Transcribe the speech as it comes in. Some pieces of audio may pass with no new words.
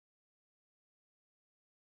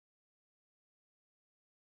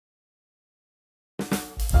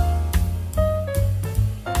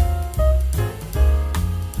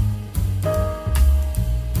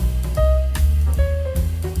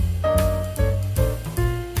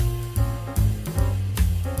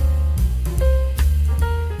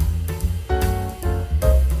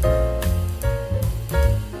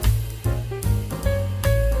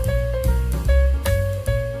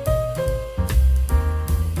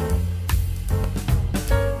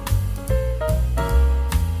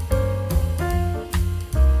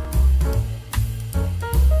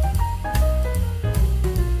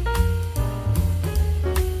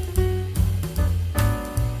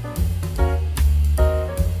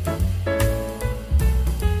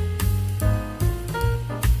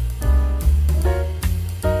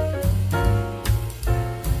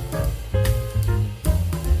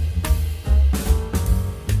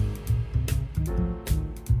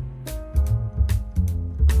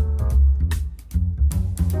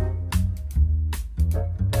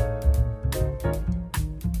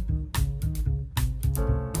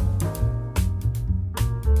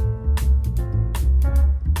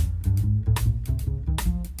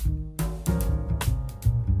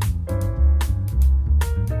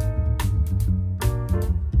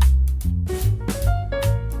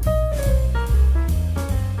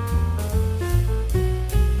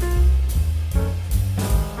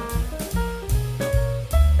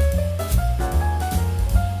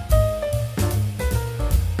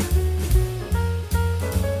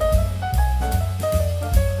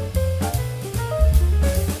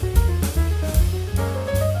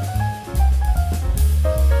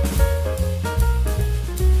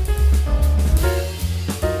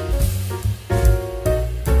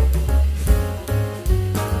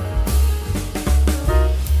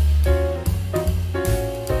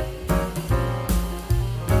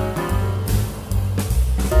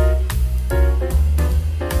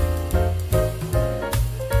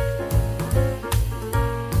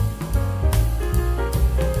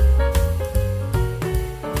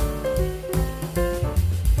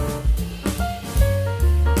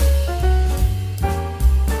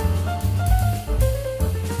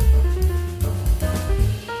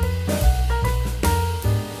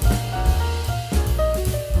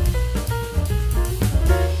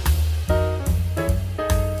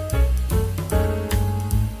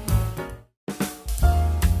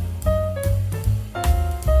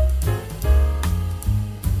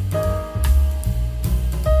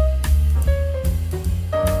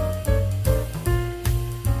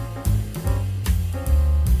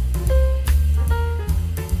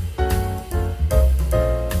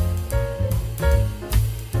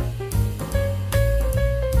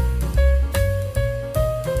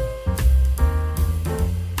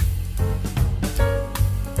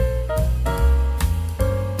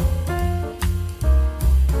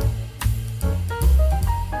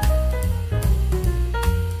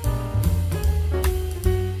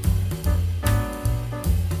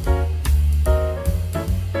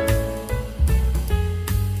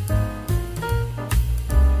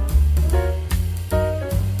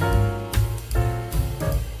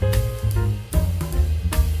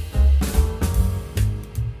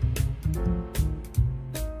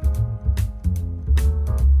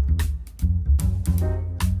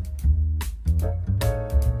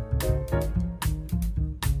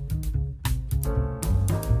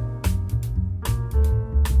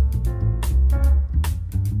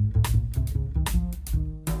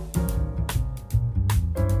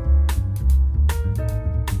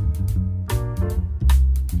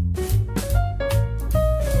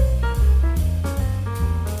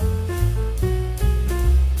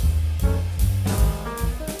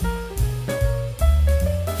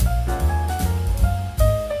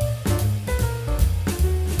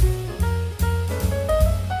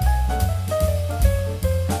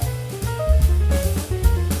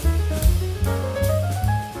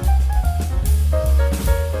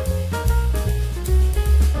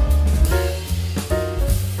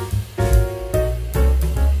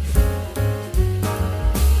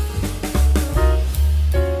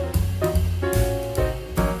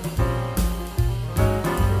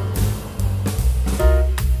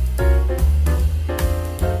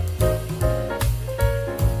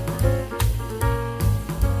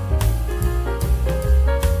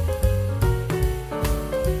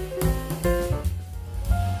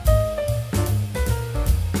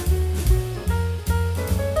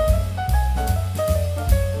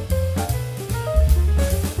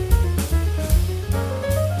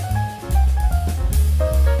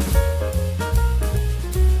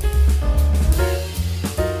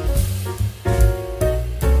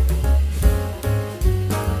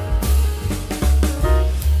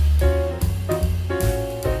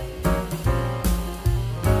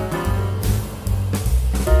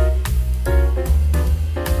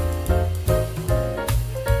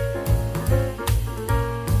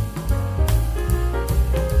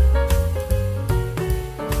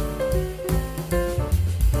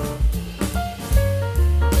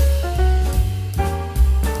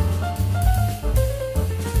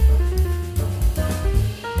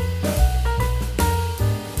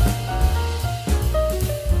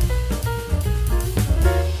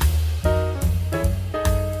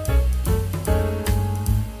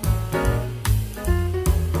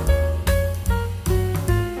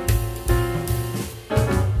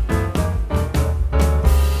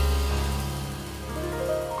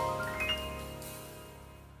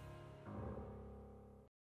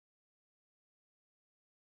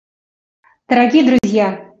Дорогие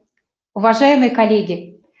друзья, уважаемые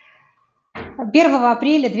коллеги, 1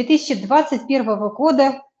 апреля 2021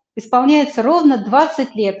 года исполняется ровно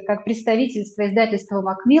 20 лет, как представительство издательства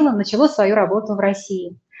Macmillan начало свою работу в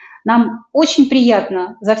России. Нам очень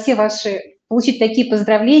приятно за все ваши получить такие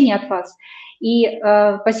поздравления от вас. И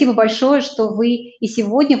спасибо большое, что вы и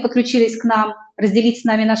сегодня подключились к нам, разделить с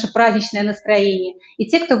нами наше праздничное настроение. И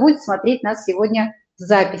те, кто будет смотреть нас сегодня в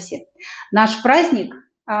записи. Наш праздник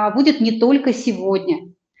будет не только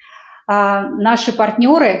сегодня. Наши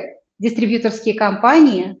партнеры, дистрибьюторские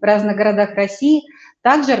компании в разных городах России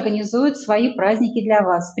также организуют свои праздники для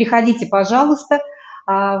вас. Приходите, пожалуйста,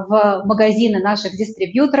 в магазины наших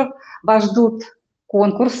дистрибьюторов. Вас ждут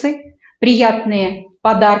конкурсы, приятные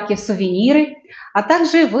подарки, сувениры, а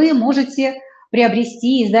также вы можете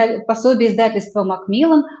приобрести пособие издательства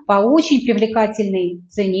Macmillan по очень привлекательной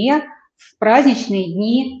цене в праздничные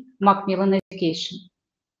дни Macmillan Education.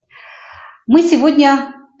 Мы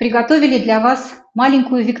сегодня приготовили для вас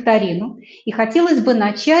маленькую викторину, и хотелось бы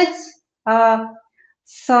начать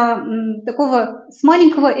с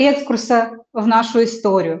маленького экскурса в нашу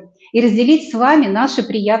историю и разделить с вами наши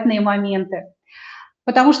приятные моменты.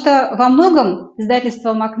 Потому что во многом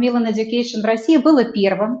издательство Macmillan Education в России было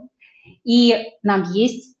первым, и нам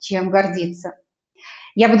есть чем гордиться.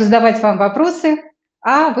 Я буду задавать вам вопросы,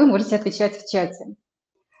 а вы можете отвечать в чате.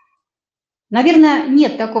 Наверное,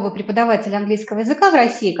 нет такого преподавателя английского языка в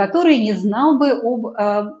России, который не знал бы об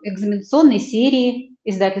экзаменационной серии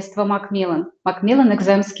издательства Macmillan, Macmillan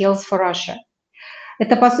Exam Skills for Russia.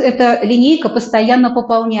 Эта линейка постоянно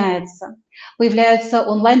пополняется. Появляются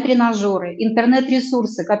онлайн-тренажеры,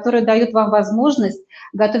 интернет-ресурсы, которые дают вам возможность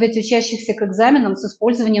готовить учащихся к экзаменам с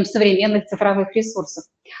использованием современных цифровых ресурсов.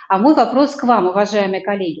 А мой вопрос к вам, уважаемые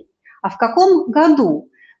коллеги. А в каком году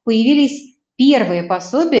появились первые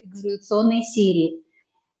пособия экзаменационной серии?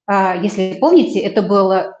 Если помните, это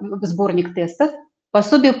был сборник тестов,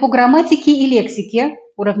 пособие по грамматике и лексике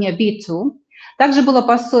уровня B2, также было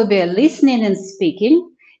пособие Listening and Speaking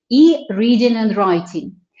и Reading and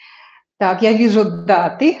Writing. Так, я вижу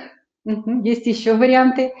даты, есть еще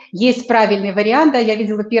варианты, есть правильный вариант, да, я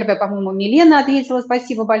видела первое, по-моему, Милена ответила,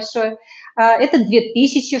 спасибо большое. Это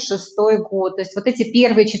 2006 год, то есть вот эти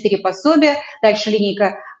первые 4 пособия, дальше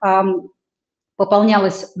линейка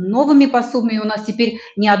пополнялась новыми пособиями. У нас теперь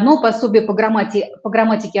не одно пособие по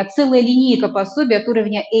грамматике, а целая линейка пособий от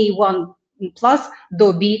уровня A1+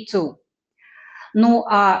 до B2. Ну,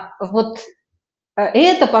 а вот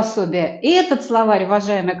это пособие, этот словарь,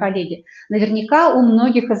 уважаемые коллеги, наверняка у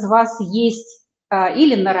многих из вас есть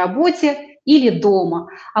или на работе, или дома.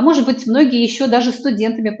 А может быть, многие еще даже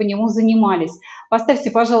студентами по нему занимались. Поставьте,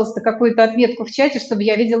 пожалуйста, какую-то отметку в чате, чтобы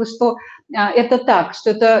я видела, что это так, что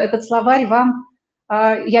этот словарь вам...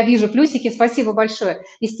 Я вижу плюсики, спасибо большое.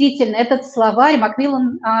 Действительно, этот словарь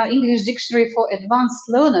Macmillan English Dictionary for Advanced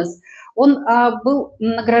Learners, он был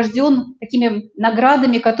награжден такими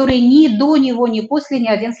наградами, которые ни до него, ни после ни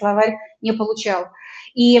один словарь не получал.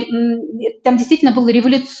 И там действительно был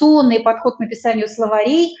революционный подход к написанию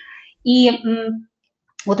словарей, и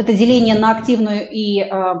вот это деление на активную и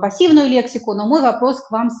пассивную лексику. Но мой вопрос к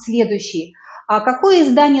вам следующий. А какое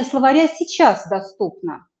издание словаря сейчас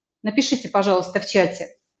доступно? Напишите, пожалуйста, в чате.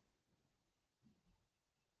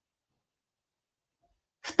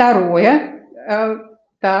 Второе.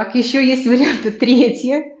 Так, еще есть варианты.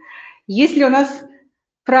 Третье. Есть ли у нас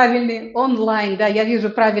правильный онлайн? Да, я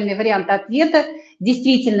вижу правильный вариант ответа.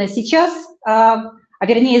 Действительно, сейчас,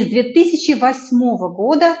 вернее, с 2008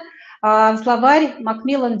 года словарь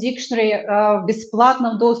Macmillan Dictionary в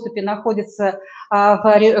бесплатном доступе находится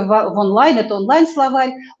в онлайн. Это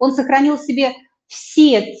онлайн-словарь. Он сохранил в себе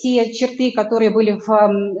все те черты, которые были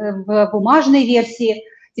в бумажной версии.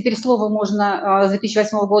 Теперь слово можно с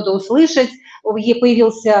 2008 года услышать.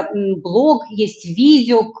 Появился блог, есть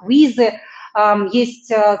видео, квизы,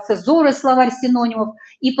 есть цезуры, словарь синонимов.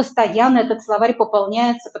 И постоянно этот словарь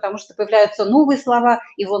пополняется, потому что появляются новые слова,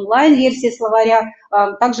 и в онлайн-версии словаря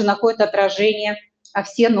также находят отражение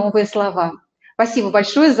все новые слова. Спасибо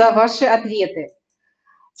большое за ваши ответы.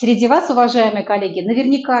 Среди вас, уважаемые коллеги,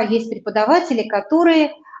 наверняка есть преподаватели,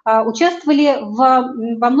 которые участвовали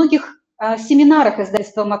во многих семинарах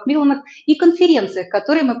издательства Macmillan и конференциях,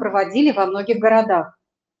 которые мы проводили во многих городах.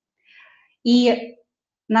 И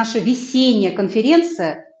наша весенняя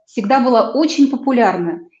конференция всегда была очень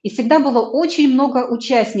популярна, и всегда было очень много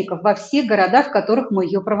участников во всех городах, в которых мы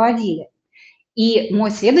ее проводили. И мой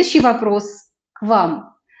следующий вопрос к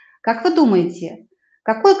вам. Как вы думаете,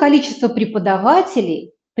 какое количество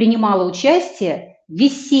преподавателей принимало участие в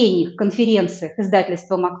весенних конференциях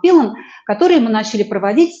издательства Macmillan, которые мы начали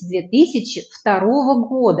проводить с 2002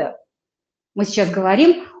 года? Мы сейчас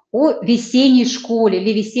говорим о весенней школе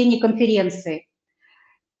или весенней конференции.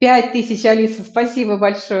 5000, Алиса, спасибо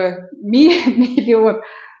большое. Миллион,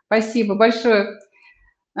 спасибо большое.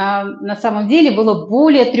 На самом деле было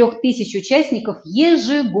более 3000 участников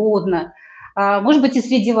ежегодно. Может быть, и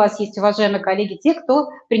среди вас есть, уважаемые коллеги, те, кто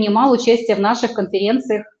принимал участие в наших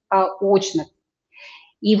конференциях очно.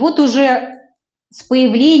 И вот уже с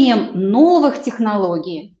появлением новых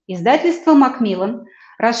технологий издательство Macmillan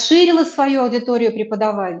расширило свою аудиторию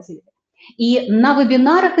преподавателей. И на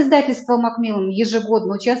вебинарах издательства Macmillan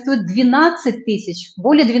ежегодно участвует 12 тысяч,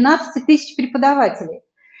 более 12 тысяч преподавателей.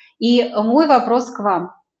 И мой вопрос к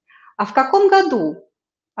вам. А в каком году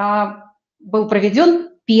был проведен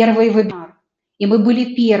первый вебинар? И мы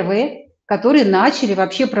были первые, которые начали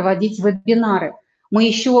вообще проводить вебинары. Мы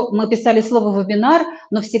писали слово «вебинар»,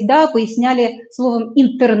 но всегда поясняли словом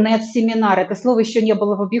 «интернет-семинар». Это слово еще не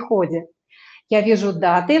было в обиходе. Я вижу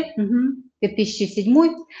даты,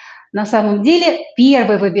 2007. На самом деле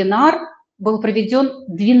первый вебинар был проведен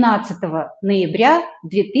 12 ноября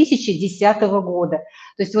 2010 года.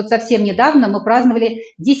 То есть вот совсем недавно мы праздновали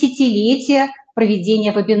десятилетие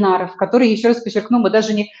проведения вебинаров, которые, еще раз подчеркну, мы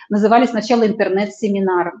даже не называли сначала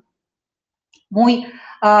интернет-семинаром. Мой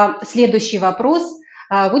следующий вопрос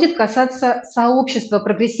будет касаться сообщества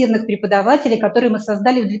прогрессивных преподавателей, которые мы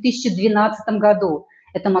создали в 2012 году.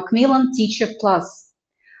 Это Macmillan Teacher Plus.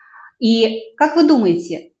 И как вы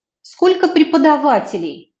думаете, сколько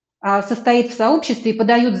преподавателей состоит в сообществе и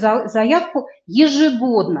подают заявку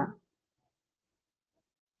ежегодно?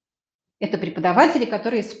 Это преподаватели,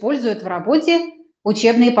 которые используют в работе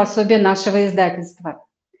учебные пособия нашего издательства.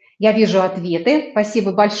 Я вижу ответы.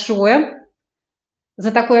 Спасибо большое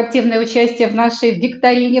за такое активное участие в нашей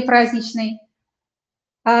викторине праздничной.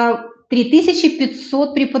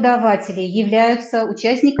 3500 преподавателей являются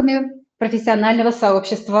участниками профессионального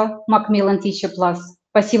сообщества Macmillan Teacher Plus.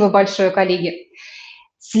 Спасибо большое, коллеги.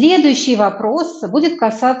 Следующий вопрос будет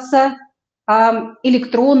касаться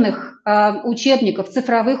электронных учебников,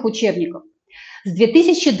 цифровых учебников. С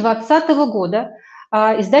 2020 года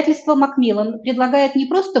издательство Macmillan предлагает не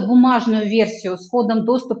просто бумажную версию с кодом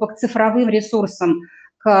доступа к цифровым ресурсам,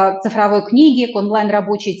 к цифровой книге, к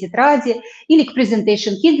онлайн-рабочей тетради или к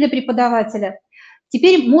presentation kit для преподавателя.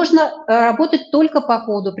 Теперь можно работать только по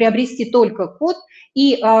коду, приобрести только код,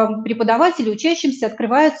 и преподавателю, учащимся,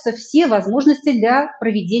 открываются все возможности для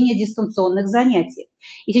проведения дистанционных занятий.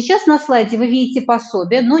 И сейчас на слайде вы видите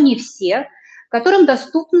пособия, но не все, которым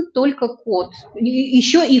доступен только код,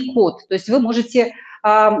 еще и код. То есть вы можете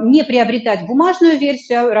не приобретать бумажную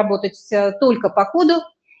версию, а работать только по коду,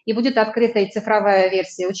 и будет открыта и цифровая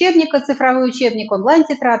версия учебника, цифровой учебник,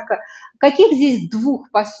 онлайн-тетрадка. Каких здесь двух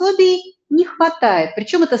пособий не хватает?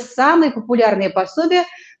 Причем это самые популярные пособия,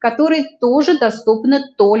 которые тоже доступны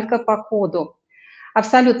только по коду.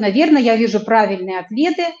 Абсолютно верно, я вижу правильные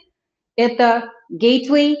ответы. Это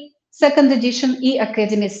Gateway, Second Edition и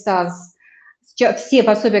Academy Stars. Все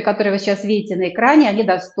пособия, которые вы сейчас видите на экране, они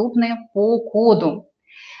доступны по коду.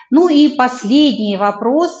 Ну и последний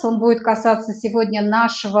вопрос, он будет касаться сегодня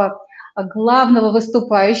нашего главного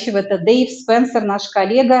выступающего, это Дейв Спенсер, наш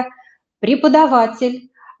коллега, преподаватель,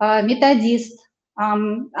 методист,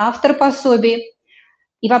 автор пособий.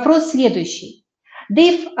 И вопрос следующий.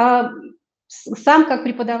 Дейв сам как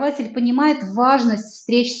преподаватель понимает важность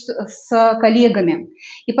встреч с коллегами,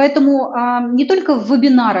 и поэтому не только в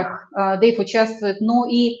вебинарах Дейв участвует, но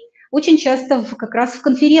и очень часто как раз в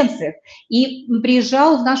конференциях, и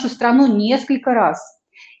приезжал в нашу страну несколько раз.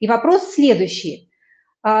 И вопрос следующий.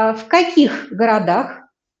 В каких городах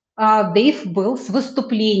Дейв был с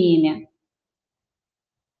выступлениями?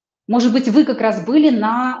 Может быть, вы как раз были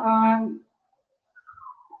на...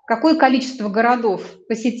 Какое количество городов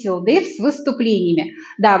посетил Дейв с выступлениями?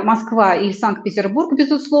 Да, Москва и Санкт-Петербург,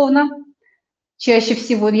 безусловно. Чаще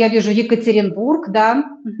всего я вижу Екатеринбург, да.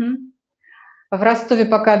 В Ростове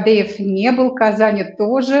пока Дейв не был, Казани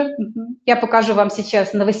тоже. Я покажу вам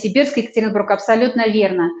сейчас Новосибирск, Екатеринбург, абсолютно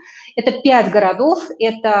верно. Это 5 городов,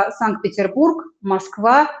 это Санкт-Петербург,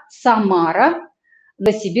 Москва, Самара,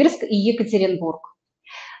 Новосибирск и Екатеринбург.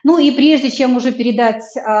 Ну и прежде чем уже передать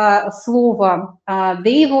слово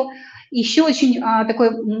Дейву, еще очень такой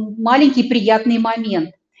маленький приятный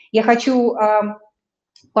момент. Я хочу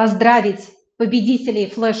поздравить победителей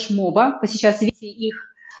флешмоба. Вы сейчас видите их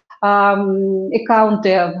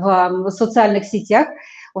аккаунты в социальных сетях.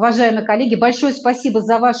 Уважаемые коллеги, большое спасибо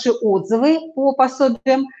за ваши отзывы по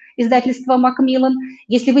пособиям издательства Macmillan.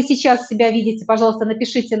 Если вы сейчас себя видите, пожалуйста,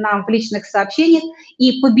 напишите нам в личных сообщениях,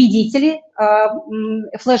 и победители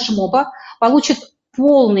флешмоба получат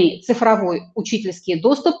полный цифровой учительский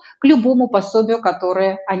доступ к любому пособию,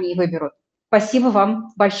 которое они выберут. Спасибо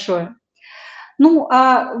вам большое. Ну,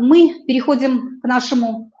 а мы переходим к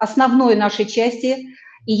основной нашей части,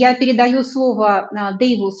 и я передаю слово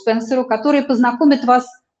Дейву Спенсеру, который познакомит вас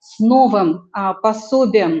с новым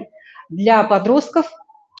пособием для подростков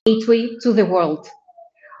 «Gateway to the World».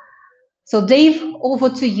 So, Dave, over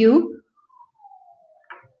to you.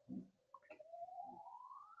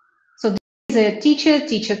 So, Dave is a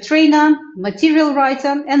teacher trainer, material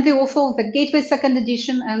writer, and the author of the Gateway Second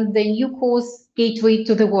Edition and the new course Gateway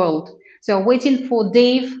to the World. So, waiting for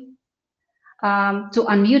Dave to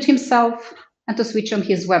unmute himself and to switch on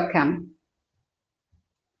his webcam.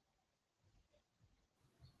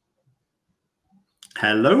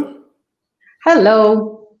 Hello?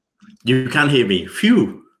 Hello. You can hear me.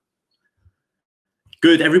 Phew.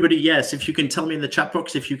 Good, everybody. Yes, if you can tell me in the chat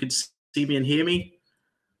box if you could see me and hear me.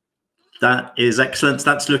 That is excellent.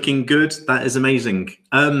 That's looking good. That is amazing.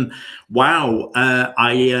 Wow.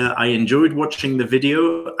 I enjoyed watching the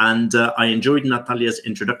video, and I enjoyed Natalia's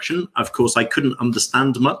introduction. Of course, I couldn't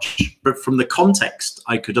understand much, but from the context,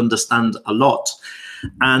 I could understand a lot.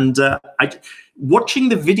 And watching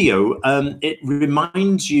the video, it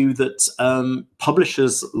reminds you that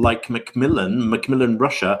publishers like Macmillan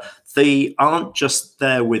Russia, they aren't just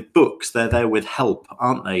there with books, they're there with help,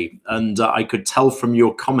 aren't they? And I could tell from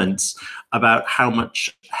your comments about how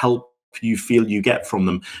much help you feel you get from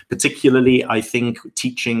them. Particularly, I think,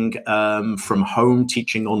 teaching from home,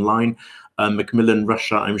 teaching online. Macmillan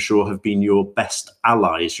Russia, I'm sure, have been your best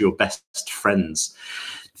allies, your best friends.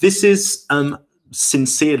 This is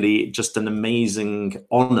sincerely just an amazing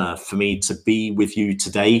honor for me to be with you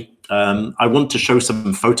today. I want to show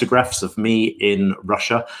some photographs of me in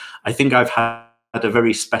Russia. I think I've had a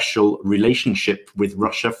very special relationship with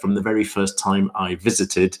Russia from the very first time I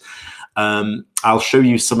visited. I'll show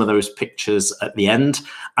you some of those pictures at the end.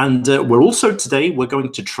 And we're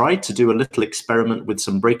going to try to do a little experiment with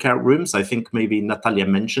some breakout rooms. I think maybe Natalia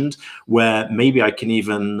mentioned, where maybe I can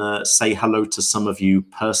even say hello to some of you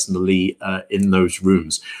personally in those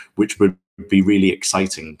rooms, which would be really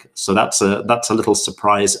exciting. So that's a little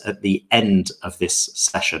surprise at the end of this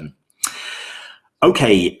session.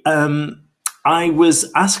 Okay. I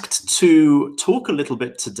was asked to talk a little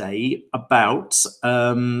bit today about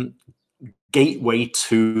Gateway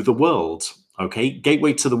to the World. Okay,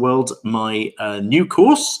 Gateway to the World, my new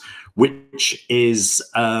course, which is,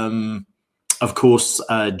 of course,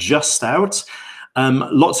 just out.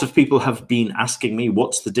 Lots of people have been asking me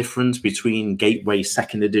what's the difference between Gateway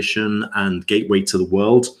Second Edition and Gateway to the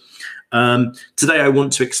World. Today, I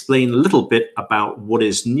want to explain a little bit about what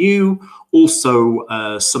is new, also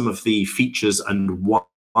some of the features and why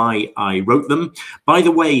I wrote them. By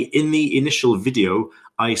the way, in the initial video,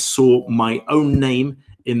 I saw my own name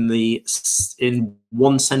in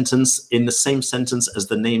one sentence, in the same sentence as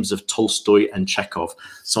the names of Tolstoy and Chekhov.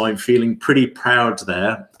 So I'm feeling pretty proud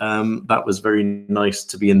there. That was very nice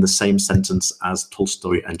to be in the same sentence as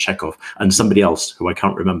Tolstoy and Chekhov and somebody else who I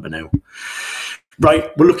can't remember now.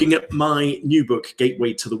 Right, we're looking at my new book,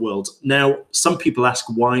 Gateway to the World. Now, some people ask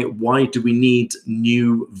why do we need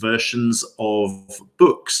new versions of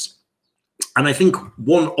books? And I think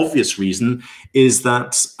one obvious reason is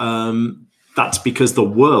that that's because the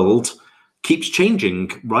world keeps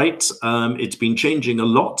changing, right? It's been changing a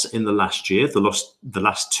lot in the last year, the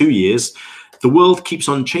last 2 years. The world keeps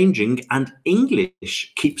on changing, and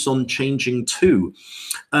English keeps on changing too.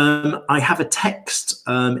 I have a text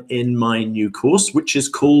in my new course, which is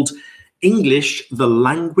called English, the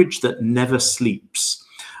Language That Never Sleeps.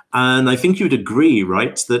 And I think you'd agree,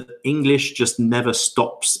 right, that English just never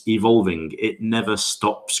stops evolving. It never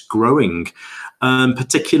stops growing,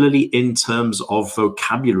 particularly in terms of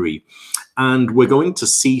vocabulary. And we're going to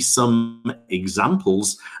see some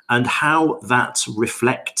examples and how that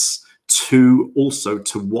reflects also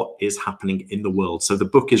to what is happening in the world. So the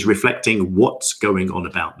book is reflecting what's going on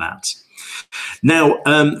about that. Now,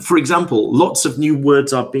 for example, lots of new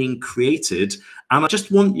words are being created, and I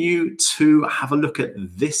just want you to have a look at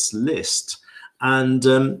this list. And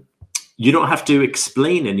you don't have to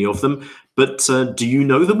explain any of them, but do you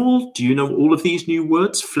know them all? Do you know all of these new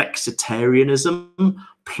words? Flexitarianism,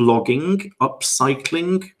 plogging,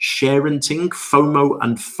 upcycling, sharenting, FOMO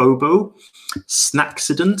and FOBO,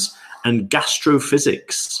 snacksident, and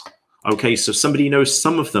gastrophysics. Okay, so somebody knows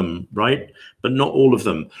some of them, right? But not all of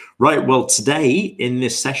them. Right, well, today in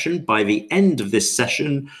this session, by the end of this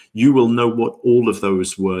session, you will know what all of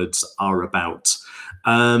those words are about.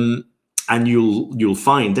 And you'll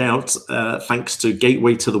find out thanks to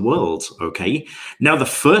Gateway to the World, okay? Now, the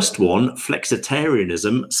first one,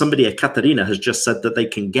 flexitarianism, somebody, Ekaterina, has just said that they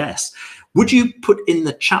can guess. Would you put in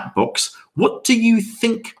the chat box, what do you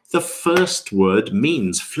think the first word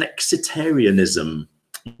means, flexitarianism.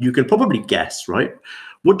 You can probably guess, right?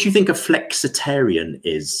 What do you think a flexitarian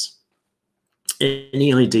is?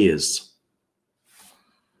 Any ideas?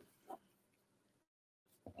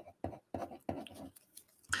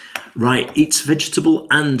 Right, eats vegetable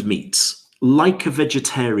and meat, like a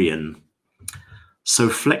vegetarian. So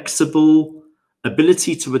flexible,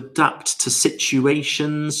 ability to adapt to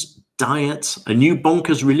situations, diet, a new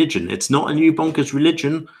bonkers religion. It's not a new bonkers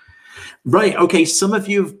religion. Right, okay, some of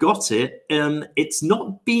you have got it. It's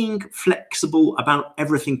not being flexible about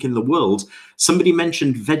everything in the world. Somebody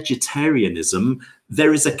mentioned vegetarianism.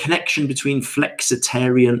 There is a connection between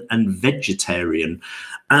flexitarian and vegetarian.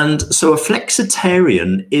 And so a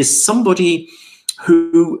flexitarian is somebody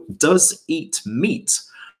who does eat meat,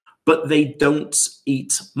 but they don't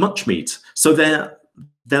eat much meat. So they're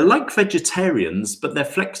like vegetarians, but they're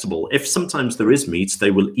flexible. If sometimes there is meat,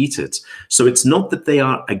 they will eat it. So it's not that they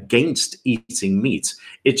are against eating meat.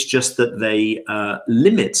 It's just that they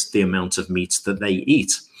limit the amount of meat that they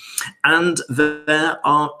eat. And there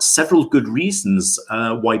are several good reasons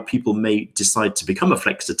why people may decide to become a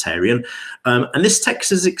flexitarian. And this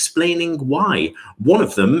text is explaining why. One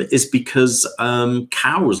of them is because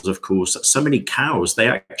cows, of course, so many cows, they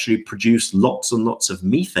actually produce lots and lots of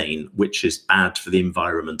methane, which is bad for the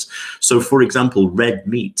environment. So, for example, red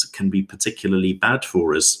meat can be particularly bad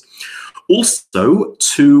for us. Also,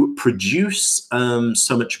 to produce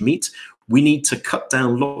so much meat, we need to cut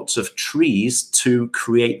down lots of trees to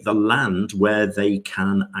create the land where they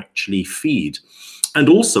can actually feed. And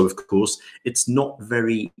also, of course, it's not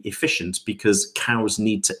very efficient because cows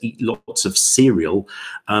need to eat lots of cereal,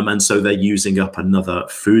 and so they're using up another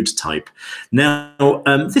food type. Now,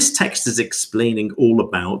 this text is explaining all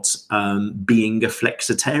about being a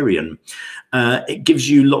flexitarian. It gives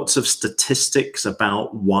you lots of statistics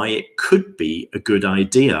about why it could be a good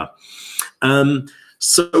idea.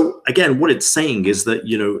 So again, what it's saying is that,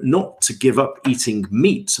 you know, not to give up eating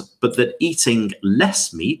meat, but that eating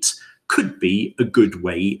less meat could be a good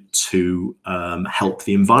way to help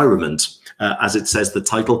the environment. As it says, the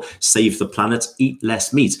title, Save the Planet, Eat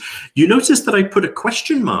Less Meat. You notice that I put a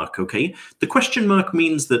question mark, okay? The question mark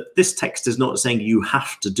means that this text is not saying you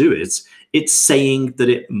have to do it. It's saying that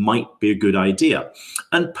it might be a good idea.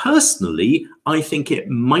 And personally, I think it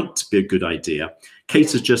might be a good idea.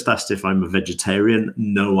 Kate has just asked if I'm a vegetarian.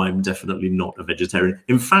 No, I'm definitely not a vegetarian.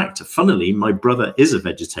 In fact, funnily, my brother is a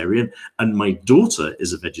vegetarian and my daughter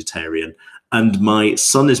is a vegetarian and my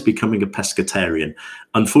son is becoming a pescatarian.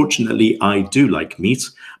 Unfortunately, I do like meat,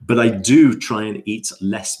 but I do try and eat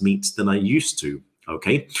less meat than I used to.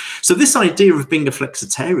 Okay, so this idea of being a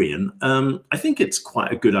flexitarian, I think it's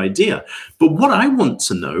quite a good idea. But what I want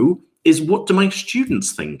to know is, what do my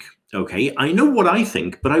students think? Okay, I know what I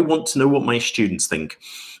think, but I want to know what my students think.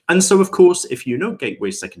 And so, of course, if you know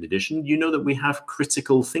Gateway 2nd edition, you know that we have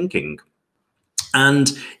critical thinking.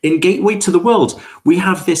 And in Gateway to the World, we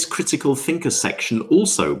have this critical thinker section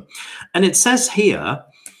also. And it says here,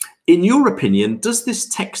 in your opinion, does this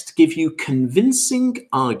text give you convincing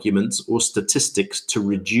arguments or statistics to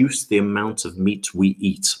reduce the amount of meat we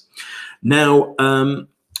eat? Now,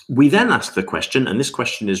 we then ask the question, and this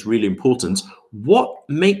question is really important, what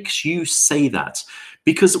makes you say that?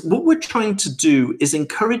 Because what we're trying to do is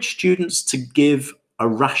encourage students to give a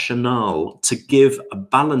rationale, to give a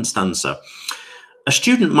balanced answer. A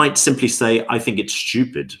student might simply say, I think it's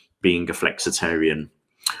stupid being a flexitarian.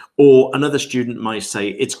 Or another student might say,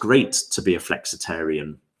 it's great to be a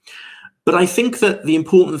flexitarian. But I think that the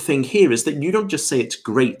important thing here is that you don't just say it's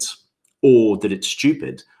great or that it's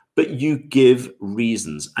stupid, but you give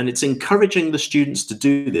reasons. And it's encouraging the students to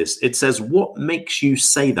do this. It says, what makes you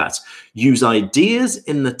say that? Use ideas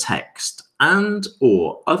in the text and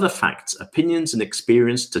or other facts, opinions, and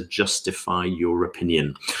experience to justify your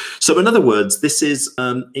opinion. So in other words, this is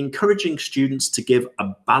encouraging students to give a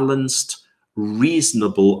balanced,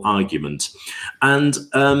 reasonable argument. And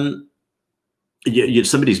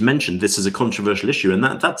somebody's mentioned this is a controversial issue, and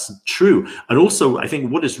that's true. And also, I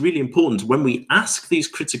think what is really important when we ask these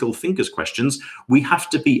critical thinkers questions, we have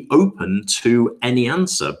to be open to any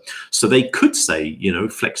answer. So they could say, you know,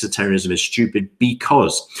 flexitarianism is stupid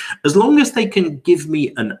because, as long as they can give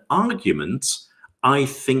me an argument, I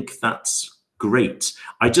think that's great.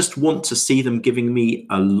 I just want to see them giving me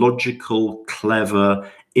a logical,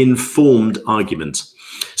 clever, informed argument.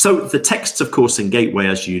 So the texts, of course, in Gateway,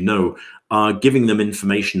 as you know, are giving them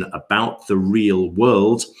information about the real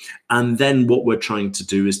world. And then what we're trying to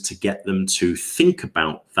do is to get them to think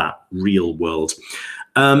about that real world.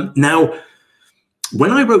 Now,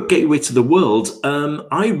 when I wrote Gateway to the World,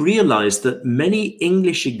 I realized that many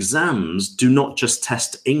English exams do not just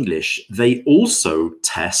test English, they also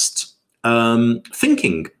test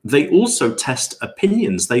thinking. They also test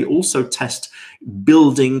opinions. They also test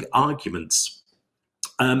building arguments.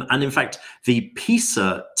 And in fact, the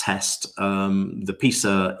PISA test, the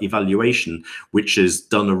PISA evaluation, which is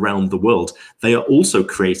done around the world, they are also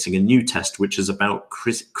creating a new test, which is about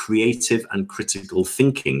creative and critical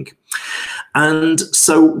thinking. And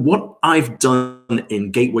so what I've done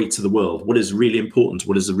in Gateway to the World, what is really important,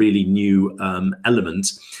 what is a really new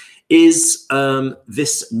element, is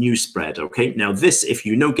this new spread. Okay, now this, if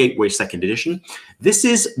you know Gateway second edition, this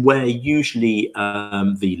is where usually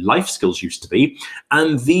the life skills used to be,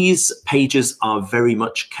 and these pages are very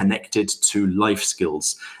much connected to life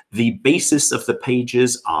skills. The basis of the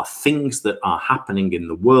pages are things that are happening in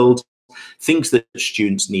the world, things that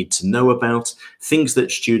students need to know about, things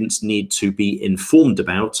that students need to be informed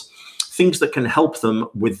about, things that can help them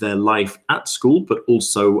with their life at school, but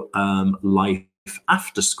also life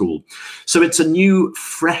after school. So it's a new,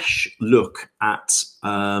 fresh look at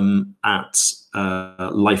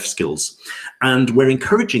life skills, and we're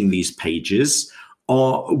encouraging these pages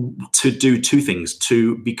to do two things: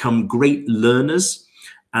 to become great learners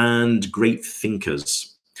and great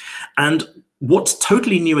thinkers. And what's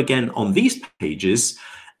totally new again on these pages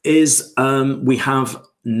is we have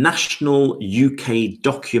national UK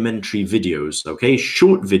documentary videos, okay,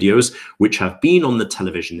 short videos which have been on the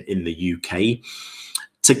television in the UK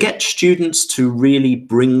to get students to really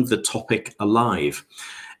bring the topic alive.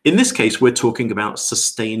 In this case, we're talking about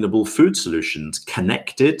sustainable food solutions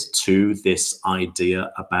connected to this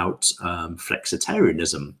idea about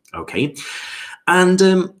flexitarianism, okay? And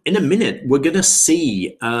in a minute, we're going to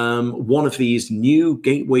see one of these new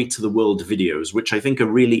Gateway to the World videos, which I think are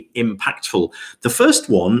really impactful. The first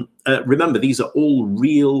one, remember, these are all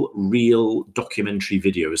real documentary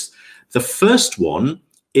videos. The first one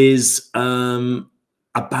is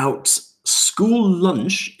about school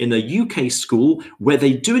lunch in a UK school where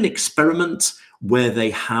they do an experiment where they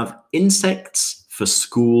have insects for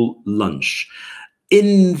school lunch.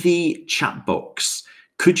 In the chat box,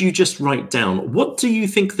 could you just write down, what do you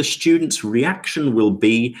think the students' reaction will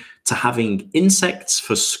be to having insects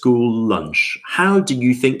for school lunch? How do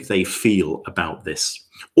you think they feel about this?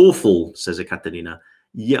 Awful, says Ekaterina.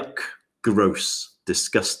 Yuck, gross,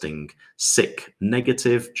 disgusting, sick,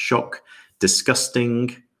 negative, shock,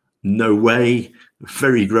 disgusting, no way,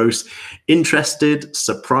 very gross, interested,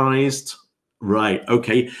 surprised. Right,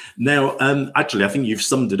 okay. Now, actually, I think you've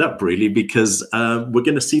summed it up really, because we're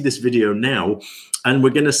going to see this video now, and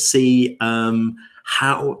we're going to see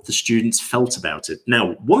how the students felt about it.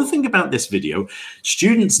 Now, one thing about this video,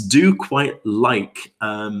 students do quite like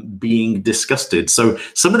being disgusted. So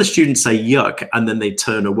some of the students say yuck and then they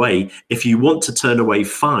turn away. If you want to turn away,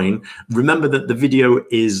 fine. Remember that the video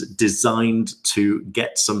is designed to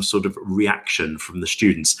get some sort of reaction from the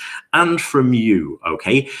students and from you,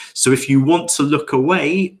 okay? So if you want to look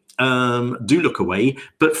away, do look away.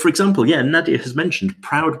 But for example, yeah, Nadia has mentioned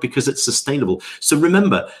proud because it's sustainable. So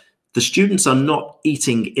remember, the students are not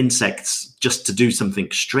eating insects just to do something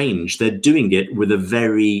strange. They're doing it with a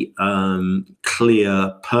very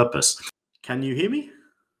clear purpose. Can you hear me?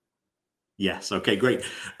 Yes, okay, great.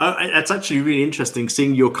 It's actually really interesting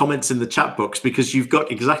seeing your comments in the chat box, because you've got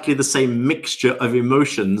exactly the same mixture of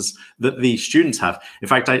emotions that the students have. In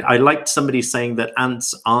fact, I liked somebody saying that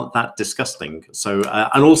ants aren't that disgusting. So,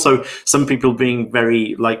 and also some people being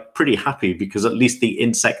very, pretty happy because at least the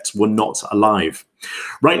insects were not alive.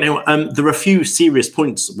 Right now, there are a few serious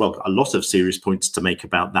points, well, a lot of serious points to make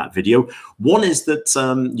about that video. One is that,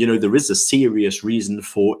 you know, there is a serious reason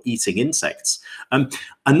for eating insects.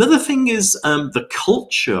 Another thing is the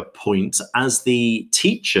culture point, as the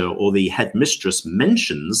teacher or the headmistress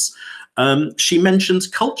mentions. She mentions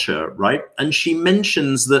culture, right? And she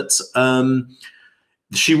mentions that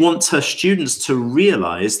she wants her students to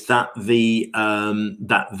realize that the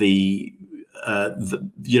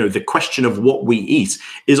question of what we eat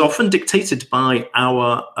is often dictated by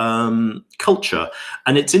our culture.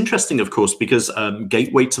 And it's interesting, of course, because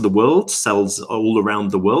Gateway to the World sells all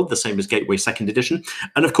around the world, the same as Gateway second edition.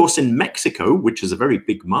 And of course, in Mexico, which is a very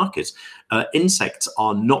big market, insects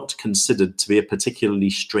are not considered to be a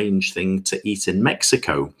particularly strange thing to eat in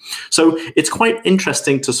Mexico. So it's quite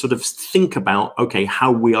interesting to sort of think about, okay,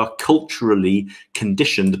 how we are culturally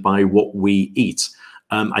conditioned by what we eat.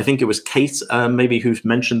 I think it was Kate maybe who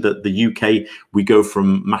mentioned that the UK, we go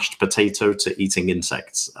from mashed potato to eating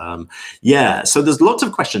insects. Yeah, so there's lots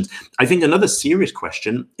of questions. I think another serious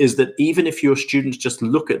question is that even if your students just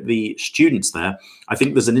look at the students there, I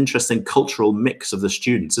think there's an interesting cultural mix of the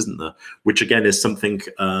students, isn't there? Which again is something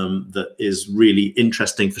that is really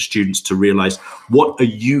interesting for students to realize what a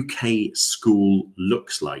UK school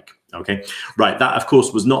looks like. Okay, right. That, of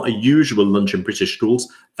course, was not a usual lunch in British schools.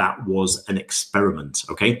 That was an experiment.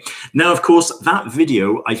 Okay. Now, of course, that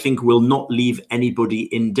video, I think, will not leave anybody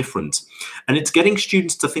indifferent. And it's getting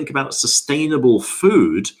students to think about sustainable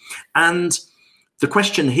food. And the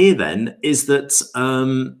question here then is that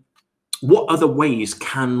what other ways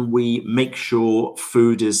can we make sure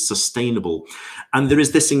food is sustainable? And there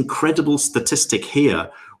is this incredible statistic here,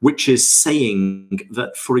 which is saying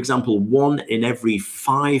that, for example, 1 in every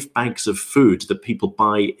 5 bags of food that people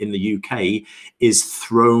buy in the UK is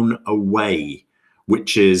thrown away,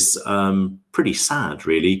 which is pretty sad,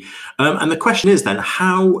 really. And the question is then,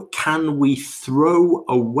 how can we throw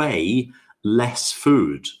away less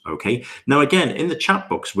food? Okay, now again, in the chat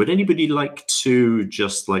box, would anybody like to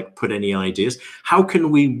just like put any ideas? How can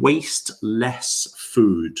we waste less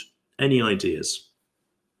food? Any ideas?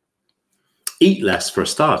 Eat less for a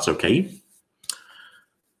start, okay.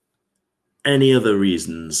 Any other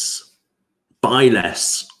reasons? Buy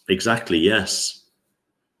less, exactly, yes.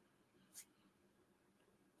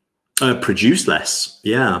 Produce less,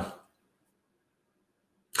 yeah.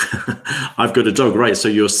 I've got a dog, right? So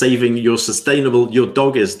you're saving your sustainable, your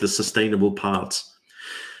dog is the sustainable part.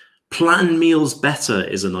 Plan meals better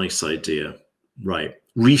is a nice idea, right?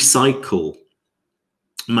 Recycle,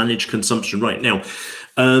 manage consumption, right? Now,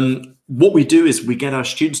 what we do is we get our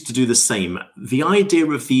students to do the same. The idea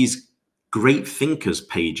of these great thinkers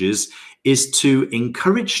pages is to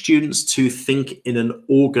encourage students to think in an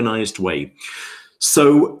organized way.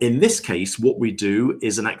 So in this case, what we do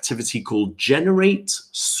is an activity called generate,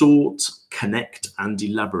 sort, connect, and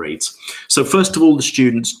elaborate. So first of all, the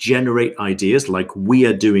students generate ideas like we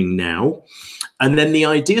are doing now. And then the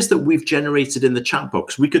ideas that we've generated in the chat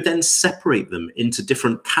box, we could then separate them into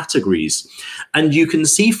different categories. And you can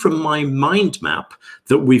see from my mind map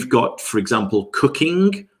that we've got, for example,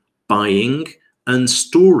 cooking, buying, and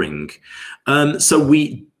storing. So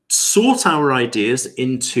we sort our ideas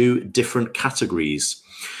into different categories.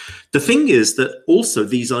 The thing is that also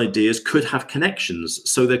these ideas could have connections.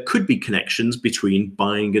 So there could be connections between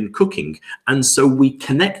buying and cooking. And so we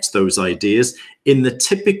connect those ideas in the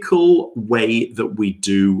typical way that we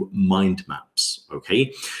do mind maps,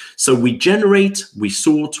 okay? So we generate, we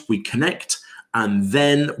sort, we connect, and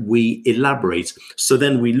then we elaborate. So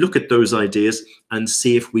then we look at those ideas and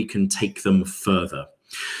see if we can take them further.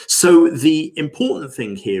 So the important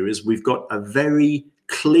thing here is we've got a very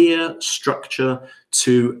clear structure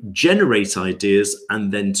to generate ideas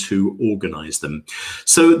and then to organize them.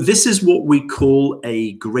 So this is what we call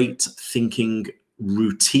a great thinking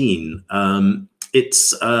routine.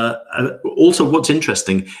 It's also what's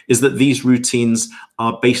interesting is that these routines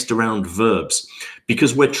are based around verbs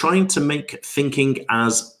because we're trying to make thinking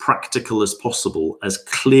as practical as possible, as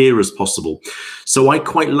clear as possible. So I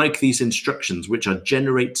quite like these instructions, which are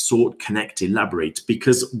generate, sort, connect, elaborate,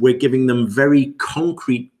 because we're giving them very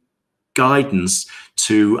concrete guidance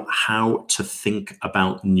to how to think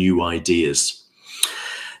about new ideas.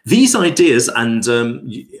 These ideas, and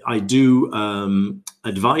I do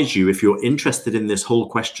advise you, if you're interested in this whole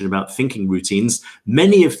question about thinking routines,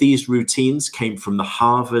 many of these routines came from the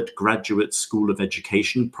Harvard Graduate School of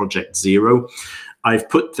Education, Project Zero. I've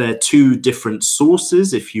put there 2 different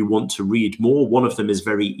sources if you want to read more. One of them is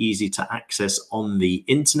very easy to access on the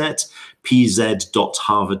internet,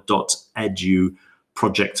 pz.harvard.edu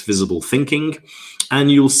Project Visible Thinking. And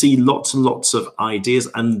you'll see lots and lots of ideas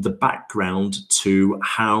and the background to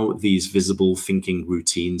how these visible thinking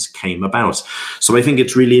routines came about. So I think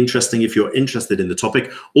it's really interesting if you're interested in the topic.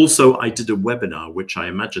 Also, I did a webinar, which I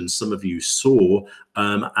imagine some of you saw,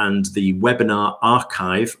 and the webinar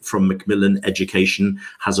archive from Macmillan Education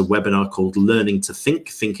has a webinar called Learning to Think,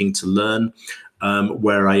 Thinking to Learn,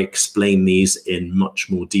 where I explain these in much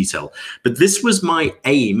more detail. But this was my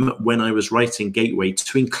aim when I was writing Gateway,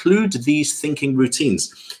 to include these thinking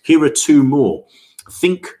routines. Here are 2 more.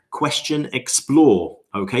 Think, question, explore.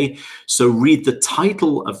 Okay, so read the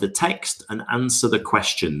title of the text and answer the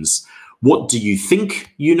questions. What do you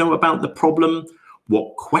think you know about the problem?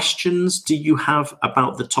 What questions do you have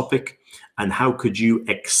about the topic? And how could you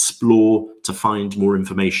explore to find more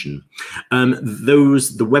information?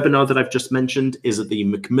 The webinar that I've just mentioned is at the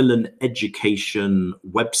Macmillan Education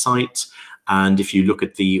website. And if you look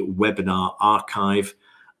at the webinar archive,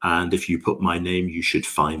 And if you put my name, you should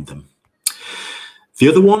find them. The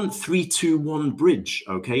other one, 3, 2, 1 bridge.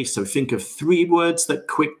 Okay, so think of 3 words that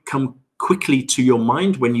come quickly to your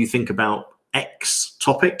mind when you think about X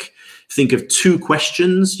topic. Think of 2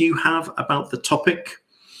 questions you have about the topic.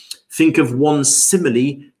 Think of 1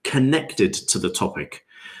 simile connected to the topic.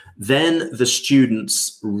 Then the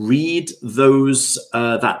students read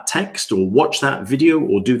that text or watch that video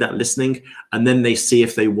or do that listening, and then they see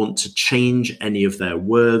if they want to change any of their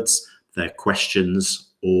words, their questions,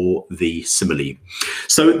 or the simile.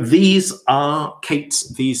 So these are, Kate,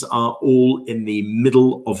 these are all in the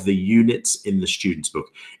middle of the units in the student's book.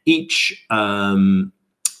 Each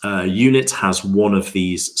unit has 1 of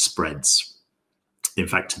these spreads. In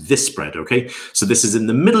fact, this spread, okay? So this is in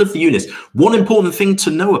the middle of the unit. One important thing to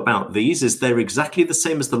know about these is they're exactly the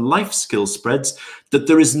same as the life skills spreads, that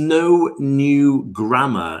there is no new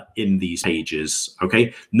grammar in these pages,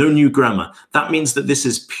 okay? No new grammar. That means that this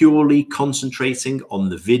is purely concentrating on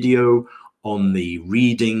the video, on the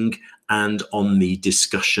reading, and on the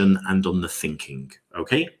discussion and on the thinking,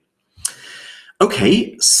 okay?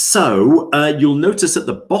 Okay, so you'll notice at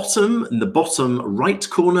the bottom, in the bottom right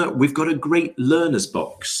corner, we've got a Great Learners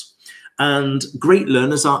box. And great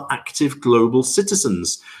learners are active global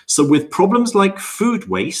citizens. So with problems like food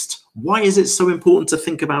waste, why is it so important to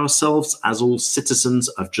think of ourselves as all citizens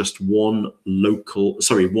of just one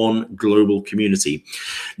global community?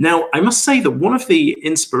 Now, I must say that one of the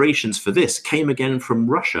inspirations for this came again from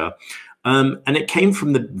Russia. And it came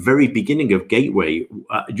from the very beginning of Gateway.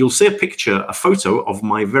 You'll see a photo of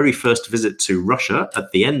my very first visit to Russia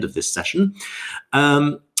at the end of this session.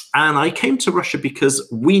 And I came to Russia because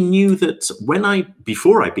we knew that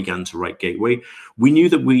before I began to write Gateway, we knew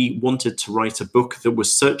that we wanted to write a book that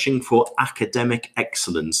was searching for academic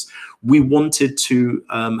excellence. We wanted to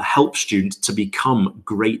help students to become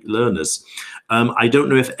great learners. I don't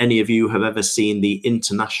know if any of you have ever seen the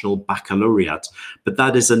International Baccalaureate, but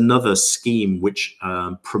that is another scheme which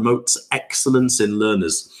promotes excellence in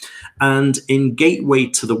learners. And in Gateway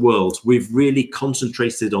to the World, we've really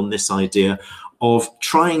concentrated on this idea of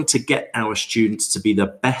trying to get our students to be the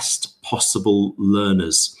best possible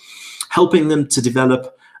learners, helping them to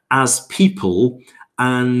develop as people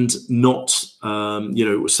and not,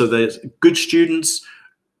 so there's good students,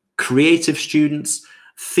 creative students,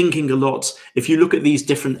 thinking a lot. If you look at these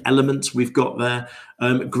different elements we've got there,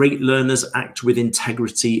 great learners act with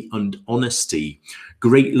integrity and honesty.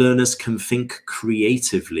 Great learners can think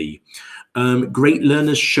creatively. Great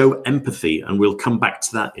learners show empathy, and we'll come back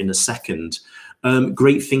to that in a second.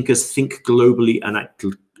 Great thinkers think globally and act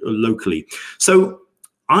locally. So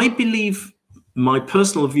I believe my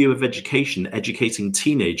personal view of educating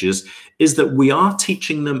teenagers, is that we are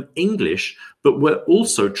teaching them English, but we're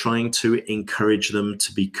also trying to encourage them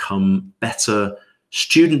to become better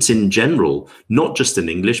students in general, not just in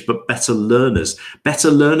English, but better learners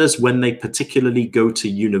when they particularly go to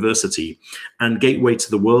university. And Gateway to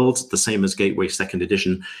the World, the same as Gateway 2nd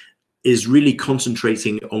edition, is really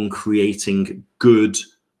concentrating on creating good,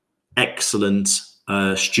 excellent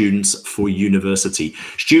students for university.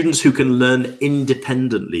 Students who can learn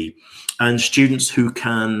independently, and students who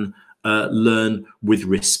can learn with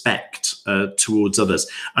respect towards others.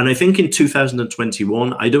 And I think in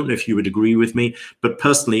 2021, I don't know if you would agree with me, but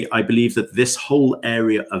personally, I believe that this whole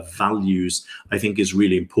area of values, I think, is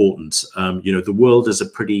really important. The world is a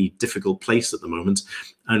pretty difficult place at the moment,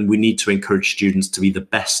 and we need to encourage students to be the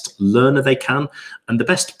best learner they can and the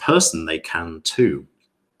best person they can too.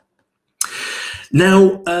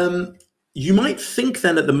 Now, you might think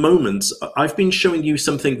then at the moment, I've been showing you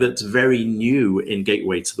something that's very new in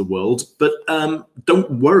Gateway to the World, but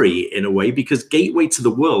don't worry in a way, because Gateway to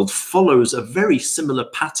the World follows a very similar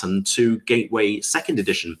pattern to Gateway 2nd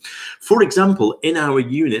edition. For example, in our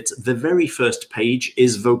unit, the very first page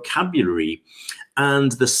is vocabulary,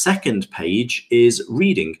 and the second page is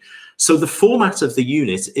reading. So the format of the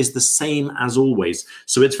unit is the same as always.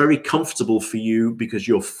 So it's very comfortable for you because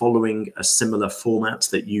you're following a similar format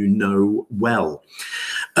that you know well.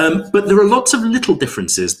 But there are lots of little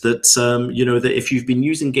differences that, that if you've been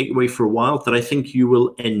using Gateway for a while, that I think you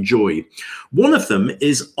will enjoy. One of them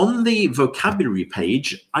is on the vocabulary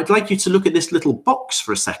page. I'd like you to look at this little box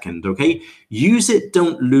for a second, okay? Use it,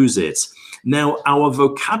 don't lose it. Now, our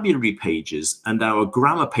vocabulary pages and our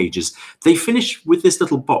grammar pages, they finish with this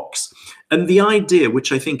little box. And the idea,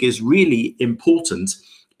 which I think is really important,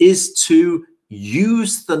 is to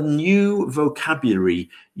use the new vocabulary,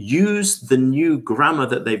 use the new grammar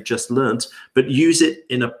that they've just learnt, but use it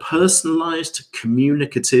in a personalized,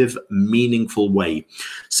 communicative, meaningful way.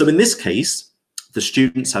 So in this case, the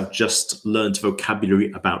students have just learned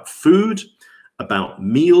vocabulary about food, about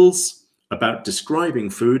meals, about describing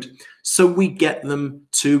food, so we get them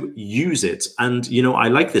to use it. And, you know, I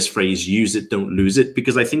like this phrase, use it, don't lose it,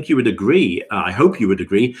 because I think you would agree, I hope you would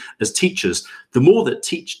agree, as teachers, the more that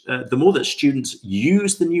students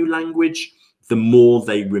use the new language, the more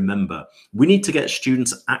they remember. We need to get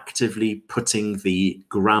students actively putting the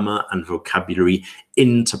grammar and vocabulary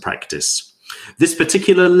into practice. This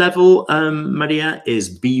particular level, Maria,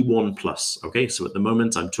 is B1+. Okay, so at the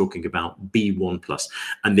moment I'm talking about B1+,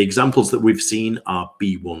 and the examples that we've seen are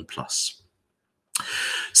B1+.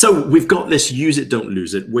 So we've got this use it, don't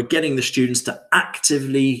lose it. We're getting the students to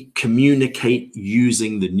actively communicate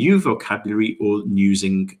using the new vocabulary or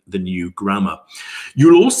using the new grammar.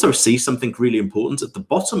 You'll also see something really important at the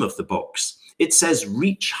bottom of the box. It says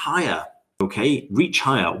reach higher. Okay, reach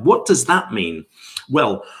higher. What does that mean?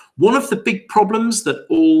 Well, one of the big problems that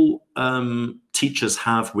all teachers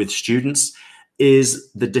have with students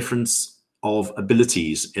is the difference of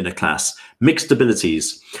abilities in a class, mixed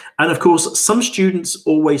abilities. And of course, some students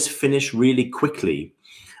always finish really quickly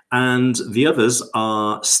and the others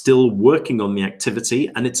are still working on the activity,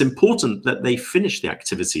 and it's important that they finish the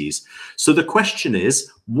activities. So the question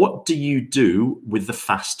is, what do you do with the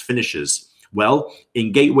fast finishers? Well,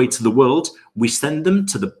 in Gateway to the World, we send them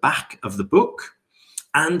to the back of the book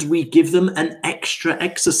and we give them an extra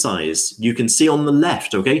exercise. You can see on the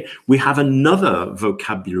left, okay, we have another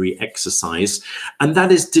vocabulary exercise, and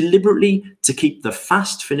that is deliberately to keep the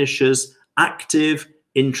fast finishers active,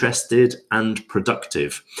 interested, and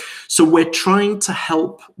productive. So we're trying to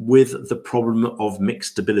help with the problem of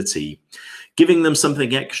mixed ability, giving them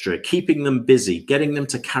something extra, keeping them busy, getting them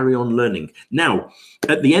to carry on learning. Now,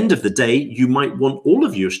 at the end of the day, you might want all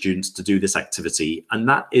of your students to do this activity, and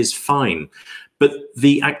that is fine. But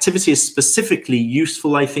the activity is specifically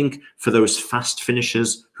useful, I think, for those fast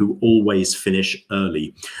finishers who always finish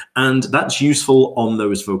early. And that's useful on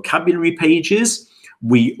those vocabulary pages.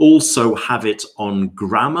 We also have it on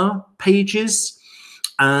grammar pages,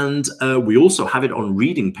 and we also have it on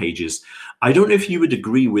reading pages. I don't know if you would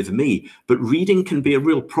agree with me, but reading can be a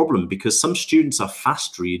real problem because some students are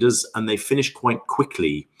fast readers and they finish quite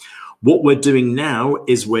quickly. What we're doing now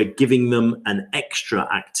is we're giving them an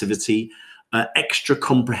extra activity, extra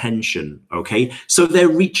comprehension, okay? So they're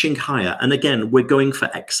reaching higher. And again, we're going for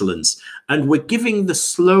excellence. And we're giving the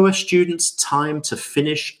slower students time to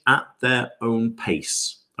finish at their own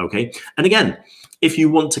pace, okay? And again, if you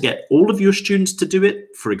want to get all of your students to do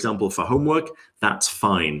it, for example, for homework, that's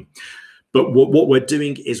fine. But what we're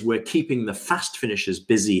doing is we're keeping the fast finishers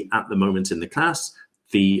busy at the moment in the class.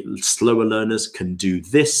 The slower learners can do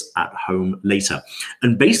this at home later.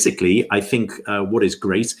 And basically, I think what is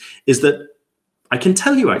great is that I can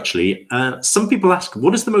tell you actually, some people ask,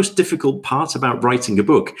 what is the most difficult part about writing a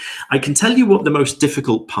book? I can tell you what the most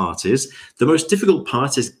difficult part is. The most difficult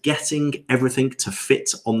part is getting everything to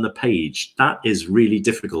fit on the page. That is really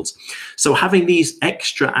difficult. So having these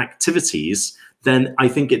extra activities, then I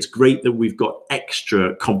think it's great that we've got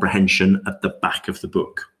extra comprehension at the back of the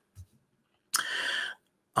book.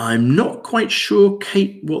 I'm not quite sure,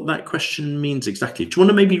 Kate, what that question means exactly. Do you want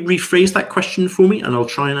to maybe rephrase that question for me and I'll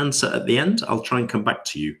try and answer at the end? I'll try and come back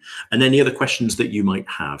to you. And any other questions that you might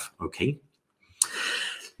have, okay?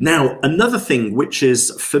 Now, another thing which is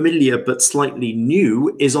familiar but slightly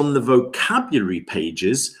new is on the vocabulary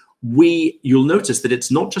pages. You'll notice that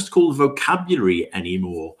it's not just called vocabulary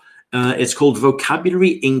anymore. It's called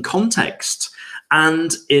vocabulary in context.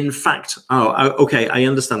 And in fact, okay, I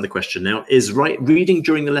understand the question now. Is reading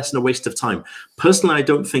during the lesson a waste of time? Personally, I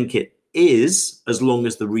don't think it is, as long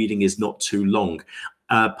as the reading is not too long.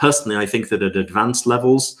 Personally, I think that at advanced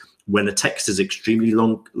levels, when a text is extremely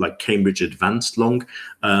long, like Cambridge Advanced long,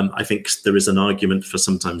 I think there is an argument for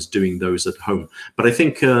sometimes doing those at home. But I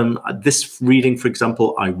think this reading, for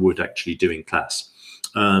example, I would actually do in class.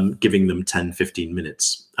 Giving them 10-15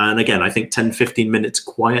 minutes. And again, I think 10-15 minutes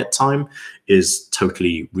quiet time is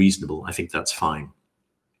totally reasonable. I think that's fine.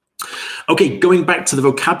 Okay, going back to the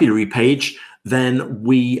vocabulary page, then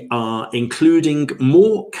we are including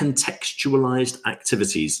more contextualized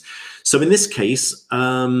activities. So in this case,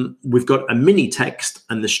 we've got a mini text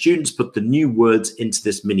and the students put the new words into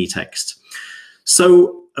this mini text.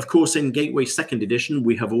 So of course, in Gateway 2nd edition,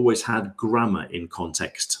 we have always had grammar in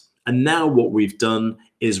context. And now what we've done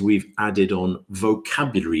is we've added on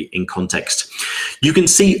vocabulary in context. You can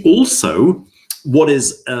see also what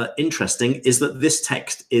is interesting is that this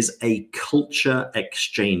text is a culture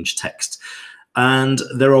exchange text. And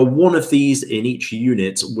there are one of these in each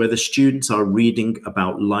unit where the students are reading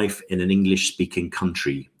about life in an English-speaking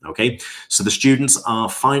country, okay? So the students are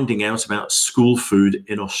finding out about school food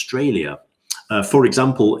in Australia. For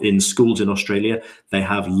example, in schools in Australia, they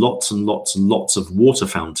have lots and lots and lots of water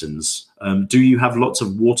fountains. Do you have lots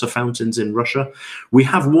of water fountains in Russia? We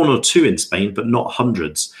have one or two in Spain, but not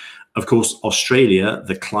hundreds. Of course, Australia,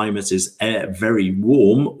 the climate is very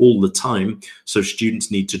warm all the time, so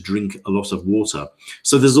students need to drink a lot of water.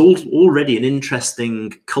 So there's already an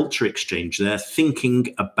interesting culture exchange there,